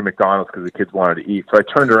driven through McDonald's because the kids wanted to eat. So I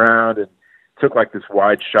turned around and took like this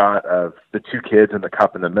wide shot of the two kids and the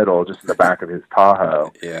cup in the middle, just in the back of his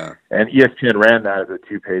Tahoe. Yeah. And ESPN ran that as a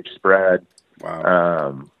 2-page spread.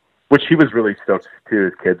 Wow. Which he was really stoked too.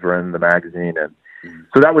 His kids were in the magazine. And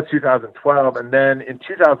so that was 2012. And then in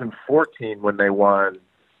 2014, when they won,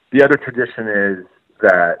 the other tradition is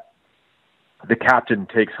that the captain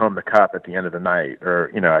takes home the cup at the end of the night,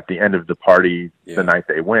 or, at the end of the party, the night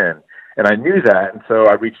they win. And I knew that. And so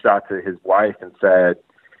I reached out to his wife and said,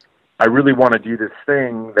 I really want to do this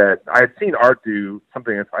thing that I had seen Art do,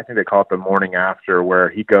 something that I think they call it the morning after, where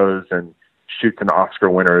he goes and shoots an Oscar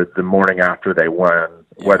winner the morning after they won,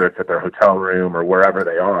 whether it's at their hotel room or wherever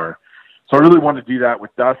they are. So I really wanted to do that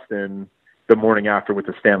with Dustin the morning after with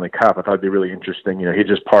the Stanley Cup. I thought it'd be really interesting. He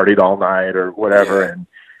just partied all night or whatever, and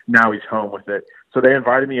now he's home with it. So they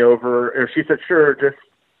invited me over, or she said, sure, just,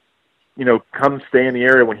 come stay in the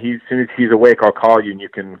area. As soon as he's awake, I'll call you and you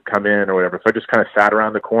can come in or whatever. So I just kind of sat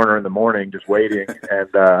around the corner in the morning, just waiting.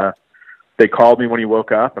 And they called me when he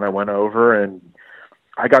woke up, and I went over and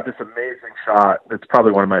I got this amazing shot. It's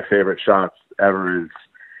probably one of my favorite shots ever. Is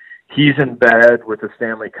he's in bed with the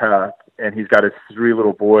Stanley Cup, and he's got his 3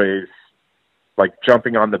 little boys like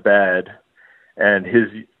jumping on the bed, and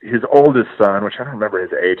his oldest son, which I don't remember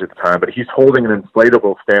his age at the time, but he's holding an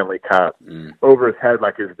inflatable Stanley Cup over his head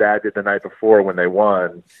like his dad did the night before when they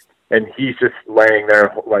won. And he's just laying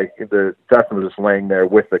there, like Dustin was just laying there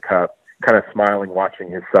with the cup, kind of smiling, watching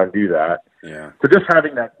his son do that. Yeah. So just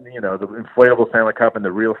having that, the inflatable Stanley Cup and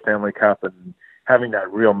the real Stanley Cup, and having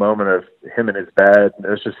that real moment of him in his bed, it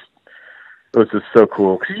was just so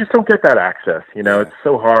cool, because you just don't get that access. It's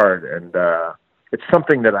so hard, and it's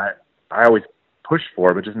something that I always push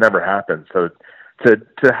for, but just never happened. So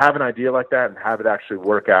to have an idea like that and have it actually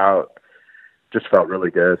work out just felt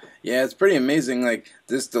really good. Yeah, it's pretty amazing. Like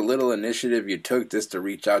the little initiative you took just to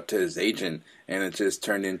reach out to his agent, and it just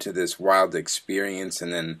turned into this wild experience.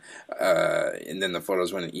 And then the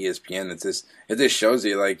photos went to ESPN. It just shows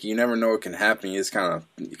you, like, you never know what can happen. You just kind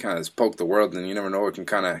of poke the world, and you never know what can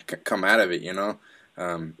kind of come out of it.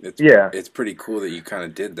 It's pretty cool that you kind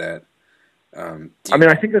of did that. I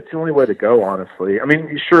think that's the only way to go, honestly.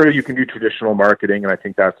 Sure, you can do traditional marketing, and I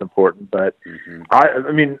think that's important, but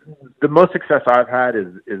the most success I've had is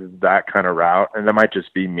that kind of route, and that might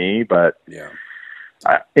just be me, but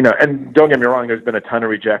and don't get me wrong, there's been a ton of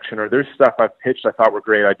rejection, or there's stuff I've pitched I thought were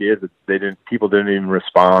great ideas that people didn't even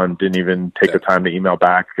respond, didn't even take the time to email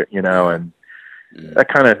back, and that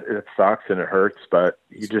kind of, it sucks and it hurts, but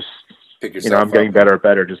you just, I'm getting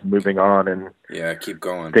better, just moving on and keep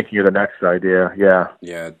going, thinking of the next idea.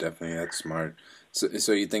 Yeah, definitely. That's smart.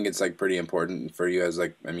 So you think it's like pretty important for you as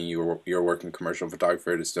you're a working commercial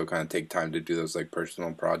photographer to still kind of take time to do those like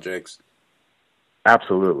personal projects?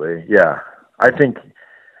 Absolutely. Yeah. I think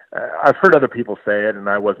I've heard other people say it, and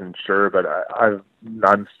I wasn't sure, but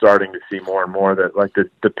I'm starting to see more and more that like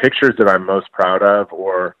the pictures that I'm most proud of,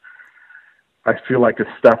 or I feel like the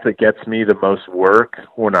stuff that gets me the most work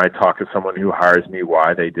when I talk to someone who hires me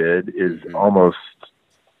why they did is almost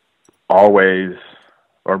always,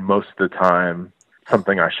 or most of the time,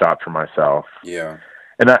 something I shot for myself. Yeah.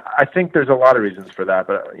 And I think there's a lot of reasons for that,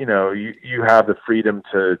 but you have the freedom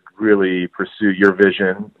to really pursue your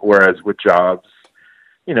vision, whereas with jobs,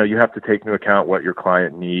 you have to take into account what your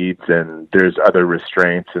client needs, and there's other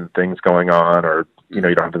restraints and things going on, or you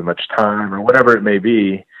don't have as much time, or whatever it may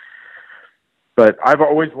be. But I've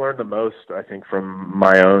always learned the most, I think, from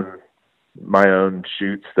my own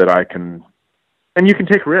shoots, that I can, and you can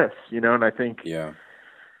take risks, and I think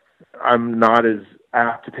I'm not as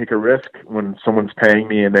apt to take a risk when someone's paying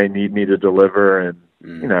me and they need me to deliver, and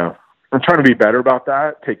I'm trying to be better about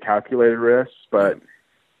that, take calculated risks, but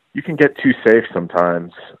you can get too safe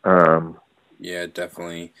sometimes. Yeah,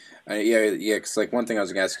 definitely. Because like one thing I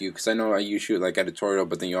was gonna ask you, because I know you shoot like editorial,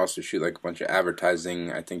 but then you also shoot like a bunch of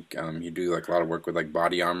advertising. I think you do like a lot of work with like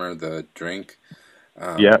Body Armor, the drink.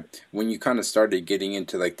 When you kind of started getting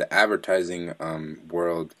into like the advertising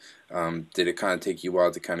world, did it kind of take you a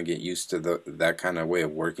while to kind of get used to that kind of way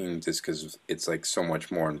of working, just because it's like so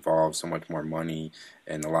much more involved, so much more money,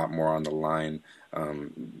 and a lot more on the line?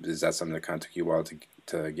 Is that something that kind of took you a while to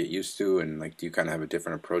get used to, and like do you kind of have a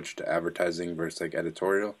different approach to advertising versus like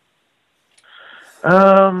editorial?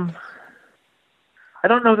 I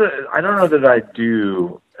don't know that I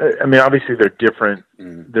do. Obviously they're different.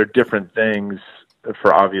 They're different things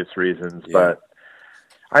for obvious reasons, but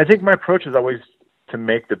I think my approach is always to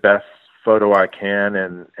make the best photo I can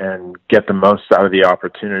and get the most out of the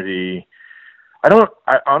opportunity. I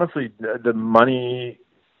honestly, the money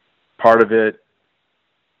part of it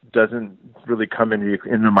doesn't really come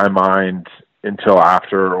into my mind until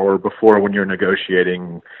after or before when you're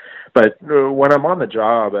negotiating. But when I'm on the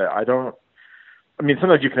job,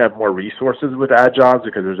 sometimes you can have more resources with ad jobs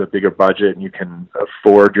because there's a bigger budget and you can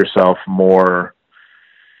afford yourself more,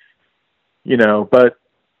 but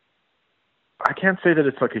I can't say that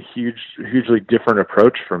it's like a hugely different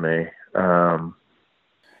approach for me.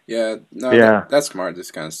 That's smart.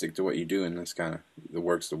 Just kind of stick to what you do, and that's kind of the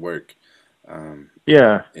work's the work.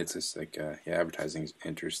 It's just like advertising is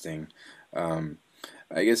interesting.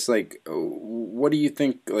 I guess like, what do you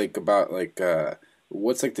think like about like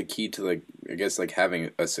what's like the key to like I guess like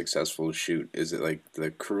having a successful shoot? Is it like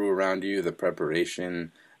the crew around you, the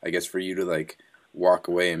preparation? I guess for you to like walk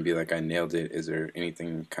away and be like, I nailed it. Is there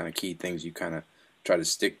anything kind of key things you kind of try to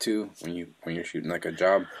stick to when you're shooting like a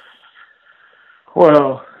job?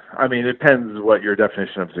 Well, I mean, it depends what your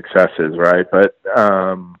definition of success is, right? But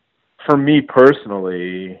for me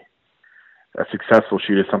personally, a successful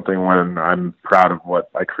shoot is something when I'm proud of what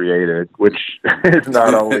I created, which is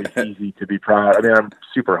not always easy to be proud. I mean, I'm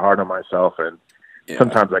super hard on myself, and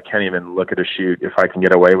sometimes I can't even look at a shoot if I can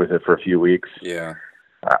get away with it for a few weeks. Yeah.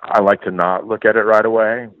 I like to not look at it right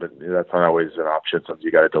away, but that's not always an option. Sometimes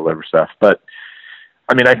you got to deliver stuff. But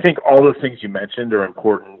I mean, I think all those things you mentioned are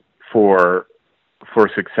important for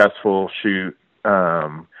successful shoot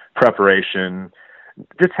preparation.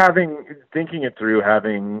 Just thinking it through,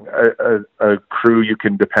 having a crew you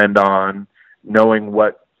can depend on, knowing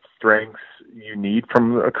what strengths you need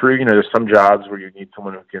from a crew. There's some jobs where you need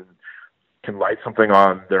someone who can light something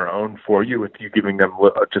on their own for you, with you giving them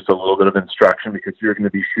just a little bit of instruction because you're going to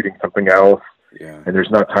be shooting something else. Yeah. And there's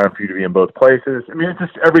not time for you to be in both places. I mean, it's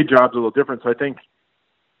just every job's a little different. So I think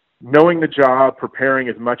knowing the job, preparing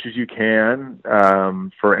as much as you can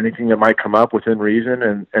for anything that might come up within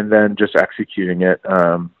reason, and then just executing it.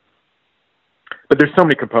 But there's so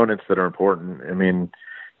many components that are important. I mean,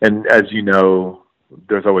 and as you know,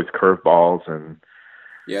 there's always curveballs and.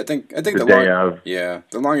 Yeah, I think the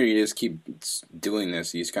longer you just keep doing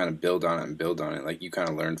this, you just kind of build on it. Like you kind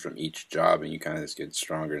of learn from each job, and you kind of just get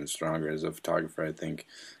stronger and stronger as a photographer. I think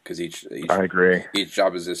because I agree. Each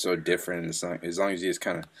job is just so different. As long as you just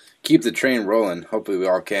kind of keep the train rolling, hopefully we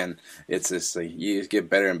all can. It's just like you just get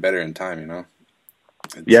better and better in time. And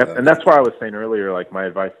that's why I was saying earlier, like my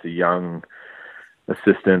advice to young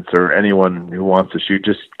assistants or anyone who wants to shoot,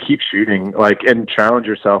 just keep shooting, and challenge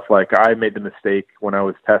yourself. Like I made the mistake when I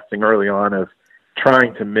was testing early on of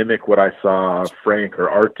trying to mimic what I saw Frank or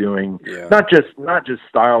Art doing, not just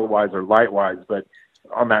style wise or light wise, but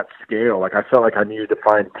on that scale. Like I felt like I needed to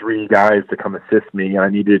find 3 guys to come assist me. I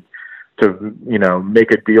needed to,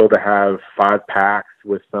 make a deal to have 5 packs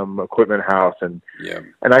with some equipment house. And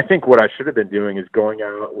I think what I should have been doing is going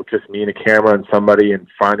out with just me and a camera and somebody and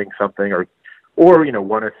finding something or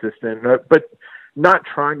one assistant, but not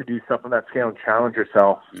trying to do stuff on that scale and challenge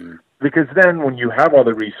yourself, because then when you have all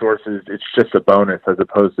the resources, it's just a bonus as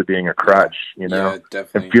opposed to being a crutch, definitely.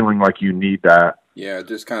 And feeling like you need that. Yeah,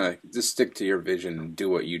 just stick to your vision and do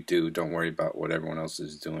what you do. Don't worry about what everyone else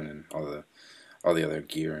is doing and all the other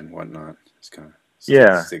gear and whatnot. Just kind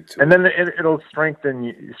of stick to and then it'll strengthen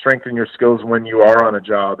your skills when you are on a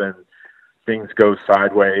job and things go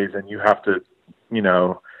sideways and you have to,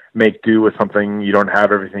 make do with something. You don't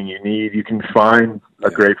have everything you need. You can find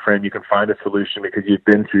a great frame. You can find a solution because you've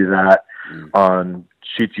been through that on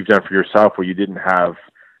shoots you've done for yourself where you didn't have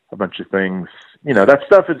a bunch of things. That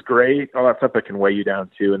stuff is great. All that stuff that can weigh you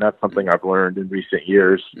down too. And that's something I've learned in recent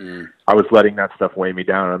years. I was letting that stuff weigh me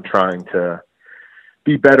down. I'm trying to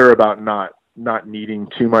be better about not needing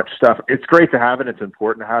too much stuff. It's great to have it. It's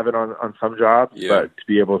important to have it on some jobs, but to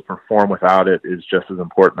be able to perform without it is just as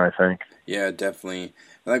important, I think. Yeah, definitely.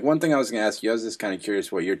 Like one thing I was going to ask you, I was just kind of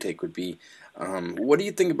curious what your take would be. What do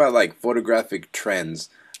you think about like photographic trends?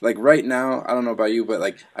 Like right now, I don't know about you, but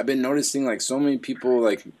like I've been noticing like so many people,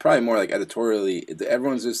 like probably more like editorially,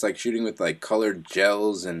 everyone's just like shooting with like colored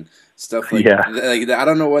gels and stuff like like I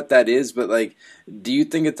don't know what that is, but like, do you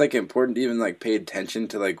think it's like important to even like pay attention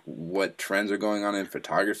to like what trends are going on in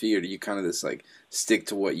photography, or do you kind of just like stick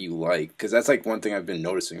to what you like? Because that's like one thing I've been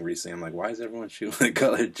noticing recently. I'm like, why is everyone shooting with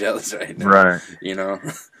colored gels right now? Right.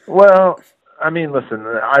 Well, I mean, listen,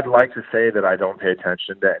 I'd like to say that I don't pay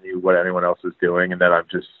attention to what anyone else is doing and that I'm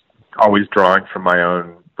just always drawing from my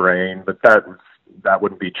own brain, but that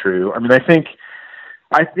wouldn't be true. I mean, I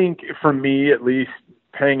think for me, at least,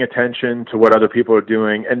 paying attention to what other people are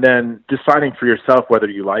doing and then deciding for yourself whether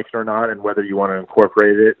you like it or not and whether you want to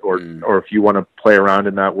incorporate it or if you want to play around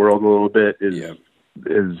in that world a little bit is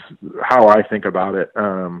is how I think about it.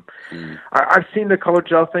 I've seen the color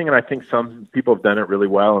gel thing, and I think some people have done it really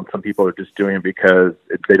well, and some people are just doing it because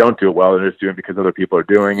they don't do it well. They're just doing it because other people are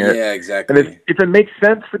doing it. Yeah, exactly. And if it makes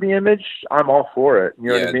sense for the image, I'm all for it. You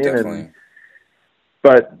know what I mean? Definitely.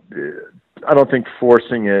 But I don't think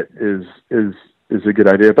forcing it is a good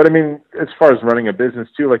idea. But I mean, as far as running a business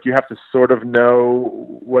too, like you have to sort of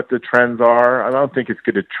know what the trends are. I don't think it's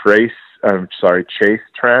good to chase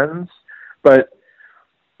trends, but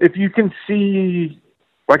if you can see,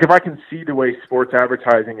 like if I can see the way sports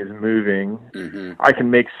advertising is moving, I can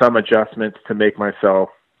make some adjustments to make myself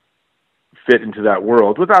fit into that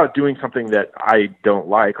world without doing something that I don't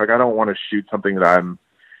like. Like I don't want to shoot something that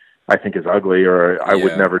I think is ugly or I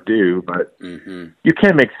would never do, but you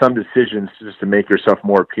can make some decisions just to make yourself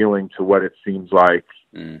more appealing to what it seems like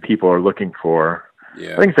people are looking for.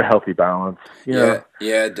 Yeah. I think it's a healthy balance. Yeah,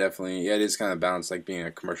 definitely. Yeah, it is kind of balance, like being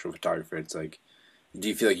a commercial photographer. It's like, do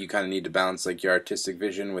you feel like you kind of need to balance like your artistic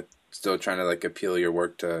vision with still trying to like appeal your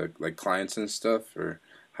work to like clients and stuff, or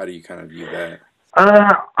how do you kind of view that?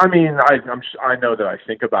 I mean, I know that I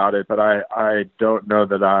think about it, but I don't know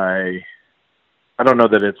that I don't know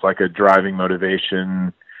that it's like a driving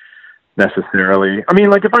motivation necessarily. I mean,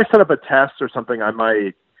 like if I set up a test or something, I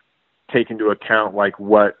might take into account like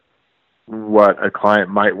what a client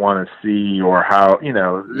might want to see or how,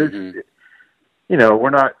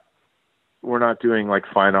 we're not doing like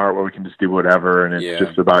fine art where we can just do whatever and it's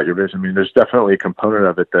just about your vision. I mean, there's definitely a component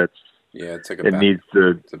of it that's it's like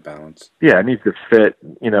it's a balance. Yeah, it needs to fit,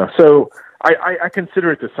 So I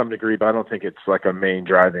consider it to some degree, but I don't think it's like a main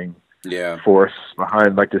driving force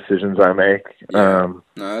behind like decisions I make. No,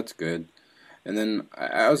 that's good. And then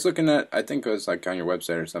I was looking at, I think it was like on your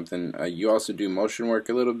website or something. You also do motion work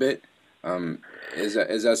a little bit. Is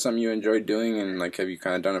that something you enjoy doing, and like have you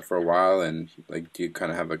kind of done it for a while, and like do you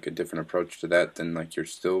kind of have like a different approach to that than like your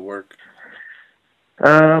still work?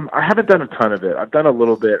 I haven't done a ton of it. I've done a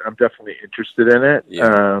little bit. I'm definitely interested in it.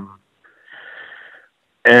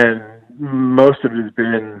 And most of it has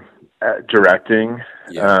been directing.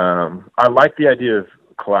 I like the idea of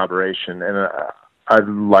collaboration, and I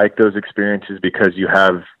like those experiences because you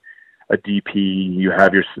have a DP, you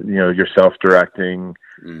have yourself directing.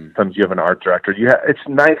 Sometimes you have an art director. It's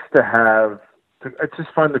nice to have. It's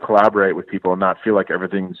just fun to collaborate with people and not feel like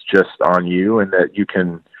everything's just on you, and that you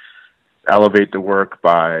can elevate the work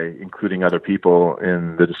by including other people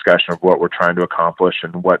in the discussion of what we're trying to accomplish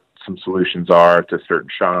and what some solutions are to certain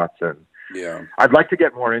shots. And I'd like to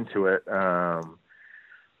get more into it. But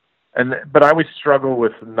I always struggle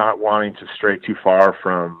with not wanting to stray too far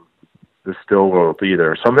from the still world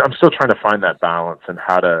either. So I'm still trying to find that balance and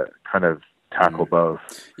how to kind of tackle both.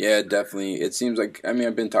 Yeah, definitely. It seems like, I mean,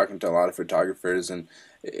 I've been talking to a lot of photographers, and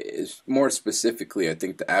it's more specifically, I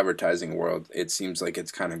think the advertising world, it seems like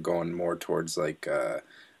it's kind of going more towards like,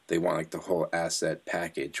 they want like the whole asset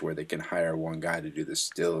package where they can hire one guy to do the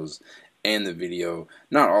stills and the video.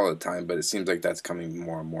 Not all the time, but it seems like that's coming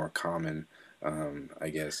more and more common. I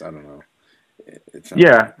guess, I don't know.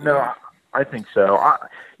 I think so.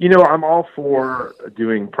 I'm all for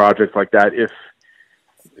doing projects like that if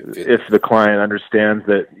the client understands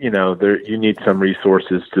that you need some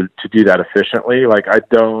resources to do that efficiently. Like I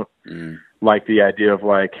don't like the idea of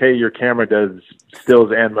like, hey, your camera does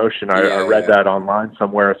stills and motion. I read that online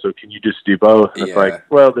somewhere, so can you just do both? And it's like,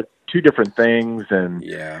 well, the two different things, and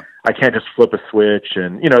I can't just flip a switch.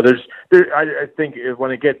 And I think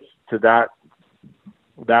when it gets to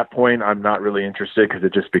that point, I'm not really interested because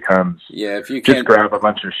it just becomes if you just grab a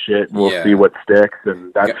bunch of shit and we'll see what sticks,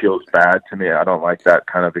 and that feels bad to me. I don't like that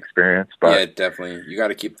kind of experience. But definitely, you got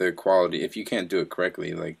to keep the quality. If you can't do it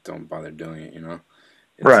correctly, like don't bother doing it.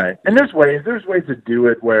 Right. And there's ways to do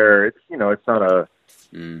it where it's it's not a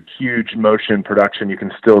huge motion production. You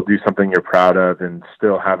can still do something you're proud of and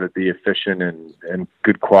still have it be efficient and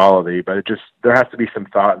good quality. But there has to be some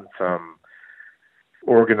thought and some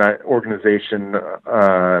organization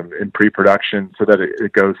in pre-production so that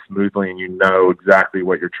it goes smoothly and you know exactly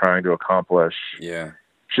what you're trying to accomplish.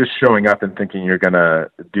 Just showing up and thinking you're going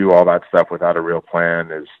to do all that stuff without a real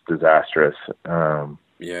plan is disastrous.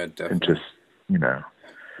 Definitely. And just,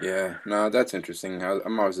 Yeah, no, that's interesting.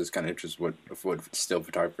 I'm always just kind of interested what still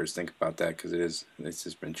photographers think about that, because it's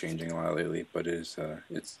just been changing a lot lately, but it's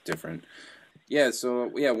different. Yeah, so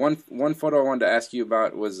one photo I wanted to ask you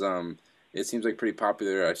about was it seems like pretty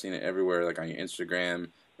popular. I've seen it everywhere, like on your Instagram.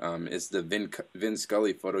 It's the Vin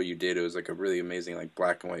Scully photo you did. It was like a really amazing like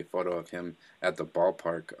black and white photo of him at the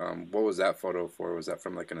ballpark. What was that photo for? Was that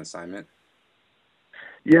from like an assignment?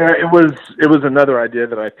 Yeah, it was another idea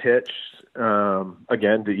that I pitched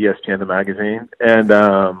again to ESPN the magazine, and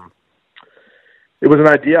it was an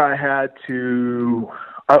idea I had to.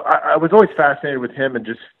 I was always fascinated with him and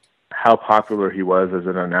just how popular he was as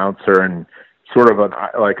an announcer and sort of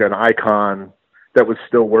an icon that was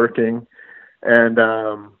still working. And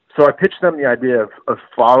so I pitched them the idea of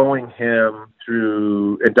following him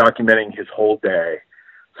through and documenting his whole day.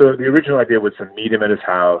 So the original idea was to meet him at his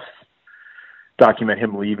house, document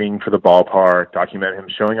him leaving for the ballpark, document him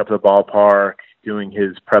showing up at the ballpark, doing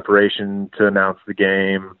his preparation to announce the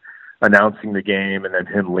game, announcing the game, and then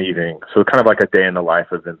him leaving. So kind of like a day in the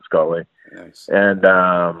life of Vin Scully. Nice. And,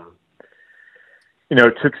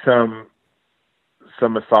 it took some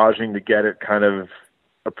massaging to get it kind of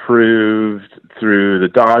approved through the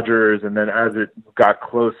Dodgers. And then as it got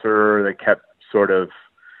closer, they kept sort of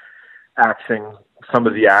axing some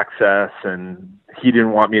of the access, and he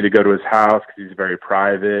didn't want me to go to his house because he's very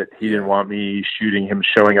private. He didn't want me shooting him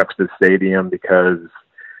showing up to the stadium because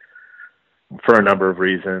for a number of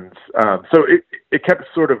reasons. So it kept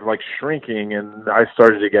sort of like shrinking, and I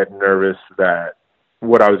started to get nervous that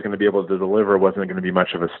what I was going to be able to deliver wasn't going to be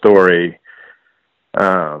much of a story.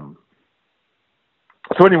 So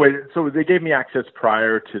anyway, so they gave me access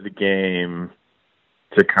prior to the game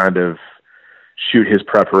to kind of shoot his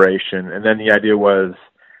preparation. And then the idea was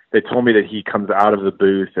they told me that he comes out of the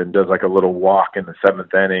booth and does like a little walk in the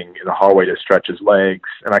seventh inning in the hallway to stretch his legs.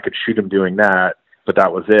 And I could shoot him doing that, but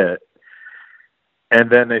that was it. And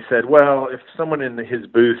then they said, well, if someone in his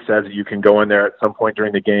booth says you can go in there at some point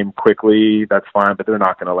during the game quickly, that's fine, but they're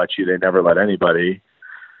not going to let you. They never let anybody.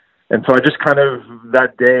 And so I just kind of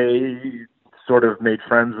that day sort of made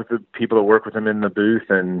friends with the people that work with him in the booth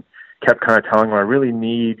and kept kind of telling him, I really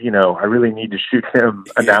need to shoot him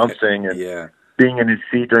announcing and being in his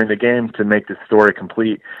seat during the game to make this story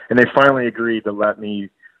complete. And they finally agreed to let me,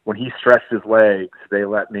 when he stretched his legs, they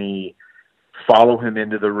let me follow him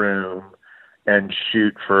into the room and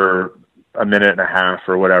shoot for a minute and a half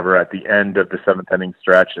or whatever at the end of the seventh inning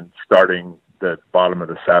stretch and starting the bottom of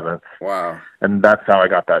the seventh. Wow. And that's how I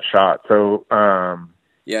got that shot. So,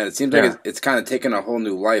 it seems like it's kind of taken a whole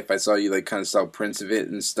new life. I saw you like kind of sell prints of it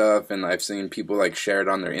and stuff, and I've seen people like share it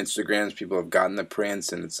on their Instagrams. People have gotten the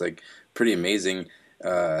prints, and it's like pretty amazing.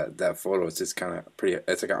 That photo, it's just kind of pretty.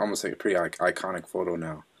 It's like almost like a pretty iconic photo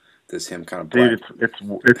now. This him kind of black. Dude,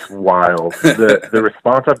 it's wild. The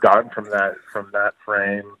response I've gotten from that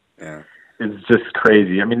frame is just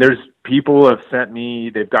crazy. I mean, there's people have sent me,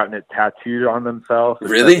 they've gotten it tattooed on themselves.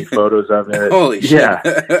 Really? Photos of it. Holy shit. Yeah.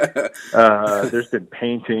 There's been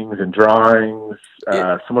paintings and drawings.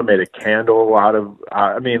 Someone made a candle out of,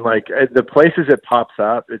 the places it pops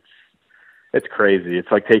up, it's crazy. It's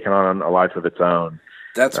like taking on a life of its own.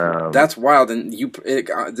 That's wild, and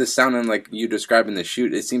this sounding like you describing the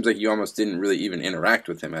shoot. It seems like you almost didn't really even interact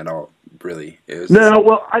with him at all. Really,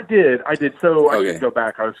 well, I did. So I can go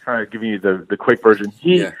back. I was kind of giving you the quick version.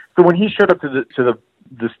 So when he showed up to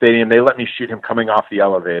the stadium, they let me shoot him coming off the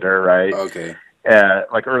elevator, right? Okay.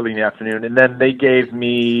 Like early in the afternoon, and then they gave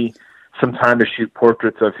me some time to shoot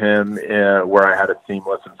portraits of him where I had a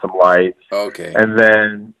seamless and some lights. Okay. And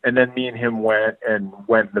then me and him went in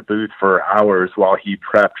the booth for hours while he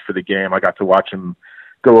prepped for the game. I got to watch him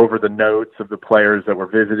go over the notes of the players that were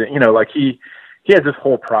visiting. He has this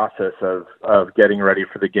whole process of getting ready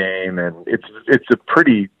for the game, and it's a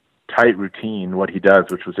pretty tight routine what he does,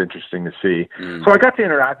 which was interesting to see. So I got to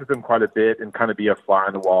interact with him quite a bit and kind of be a fly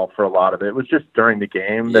on the wall for a lot of it. It was just during the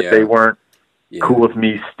game that they weren't cool with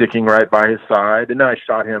me sticking right by his side. And then I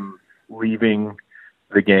shot him leaving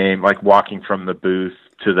the game, like walking from the booth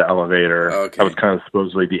to the elevator. Okay. That was kind of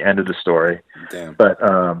supposedly the end of the story. Damn. But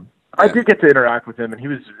I did get to interact with him, and he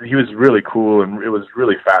was really cool, and it was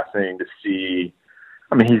really fascinating to see.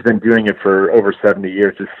 I mean, he's been doing it for over 70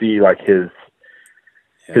 years, to see like his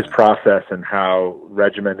process and how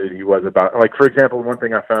regimented he was about, like, for example, one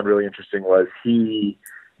thing I found really interesting was he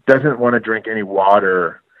doesn't want to drink any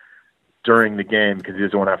water during the game because he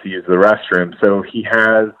doesn't want to have to use the restroom. So he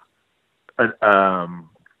has a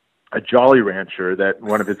Jolly Rancher that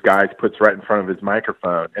one of his guys puts right in front of his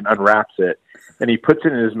microphone and unwraps it, and he puts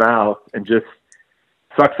it in his mouth and just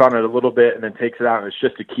sucks on it a little bit and then takes it out, and it's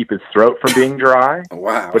just to keep his throat from being dry.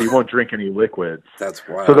 Wow. But he won't drink any liquids. That's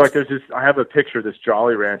wild. So like I have a picture of this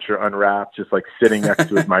Jolly Rancher unwrapped, just like sitting next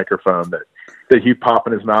to his microphone that he'd pop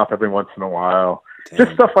in his mouth every once in a while. Damn.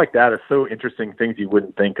 Just stuff like that is so interesting, things you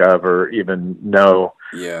wouldn't think of or even know.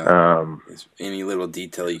 Yeah. Any little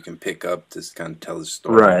detail you can pick up to kind of tell the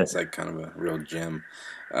story. Right. It's like kind of a real gem.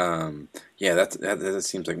 That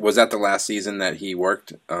seems like, was that the last season that he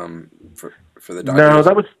worked for the Dodgers? No,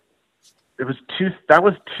 that was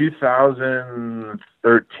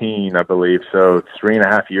 2013, I believe. So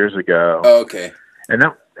 3.5 years ago. Oh, okay. And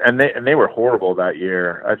they were horrible that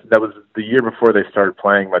year. That was the year before they started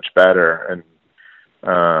playing much better. And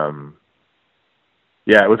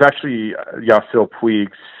it was actually Yasiel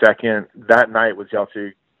Puig's second. That night was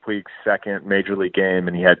Yasiel Puig's second major league game,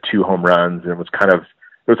 and he had 2 home runs. And it was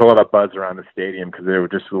there was a lot of buzz around the stadium because they were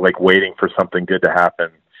just like waiting for something good to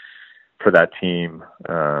happen for that team.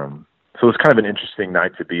 So it was kind of an interesting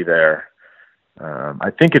night to be there.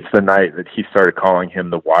 I think it's the night that he started calling him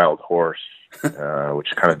the Wild Horse,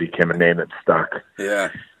 which kind of became a name that stuck. Yeah.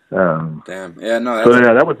 Damn. Yeah, no.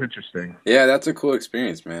 That was interesting. Yeah, that's a cool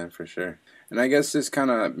experience, man, for sure. And I guess just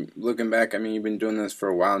kind of looking back, I mean, you've been doing this for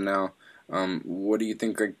a while now. What do you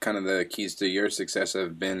think like kind of the keys to your success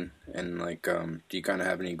have been? And like, do you kind of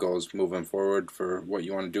have any goals moving forward for what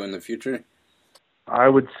you want to do in the future? I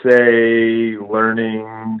would say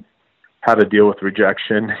learning how to deal with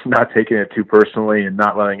rejection, not taking it too personally and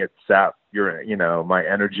not letting it sap my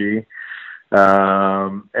energy.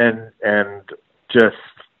 And just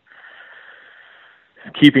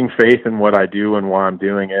keeping faith in what I do and why I'm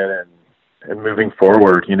doing it and moving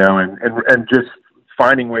forward, and just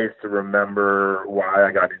finding ways to remember why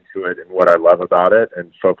I got into it and what I love about it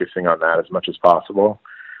and focusing on that as much as possible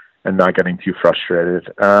and not getting too frustrated.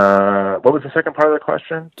 What was the second part of the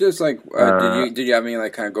question? Just like, did you have any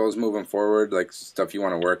like kind of goals moving forward, like stuff you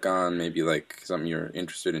want to work on, maybe like something you're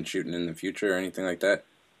interested in shooting in the future or anything like that?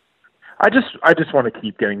 I just want to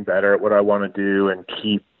keep getting better at what I want to do and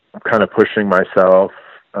keep kind of pushing myself,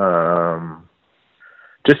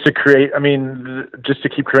 just to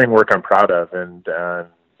keep creating work I'm proud of and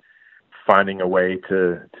finding a way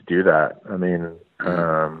to do that. I mean,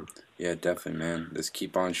 yeah, definitely, man. Just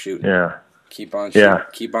keep on shooting. Yeah. Keep on shooting. Yeah.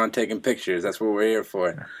 Keep on taking pictures. That's what we're here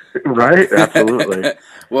for. Right? Absolutely.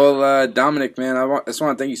 Well, Dominic, man, I just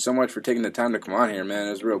want to thank you so much for taking the time to come on here, man. It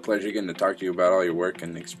was a real pleasure getting to talk to you about all your work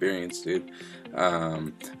and experience, dude.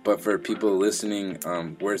 But for people listening,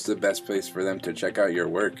 where's the best place for them to check out your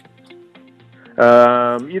work?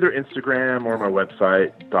 Either Instagram or my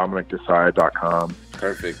website, DominicDisaia.com.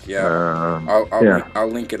 Perfect. Yeah. I'll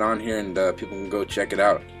link it on here, and people can go check it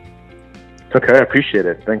out. Okay, I appreciate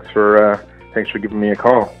it. Thanks for giving me a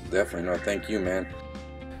call. Definitely. No, thank you, man.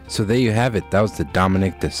 So there you have it. That was the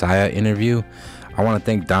Dominic Disaia interview. I want to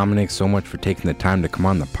thank Dominic so much for taking the time to come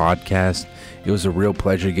on the podcast. It was a real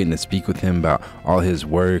pleasure getting to speak with him about all his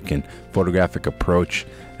work and photographic approach.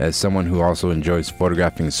 As someone who also enjoys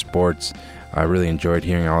photographing sports, I really enjoyed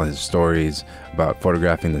hearing all his stories about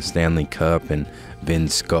photographing the Stanley Cup and Vin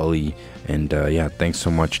Scully. And thanks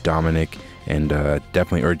so much, Dominic. And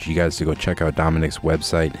definitely urge you guys to go check out Dominic's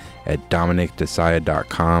website at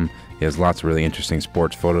DominicDisaia.com. He has lots of really interesting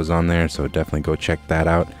sports photos on there, so definitely go check that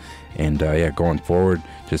out. And going forward,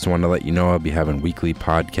 just wanted to let you know I'll be having weekly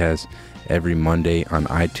podcasts every Monday on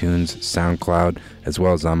iTunes, SoundCloud, as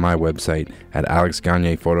well as on my website at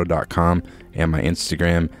alexgagnephoto.com and my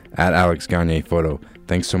Instagram at alexgagnephoto.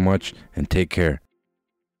 Thanks so much, and take care.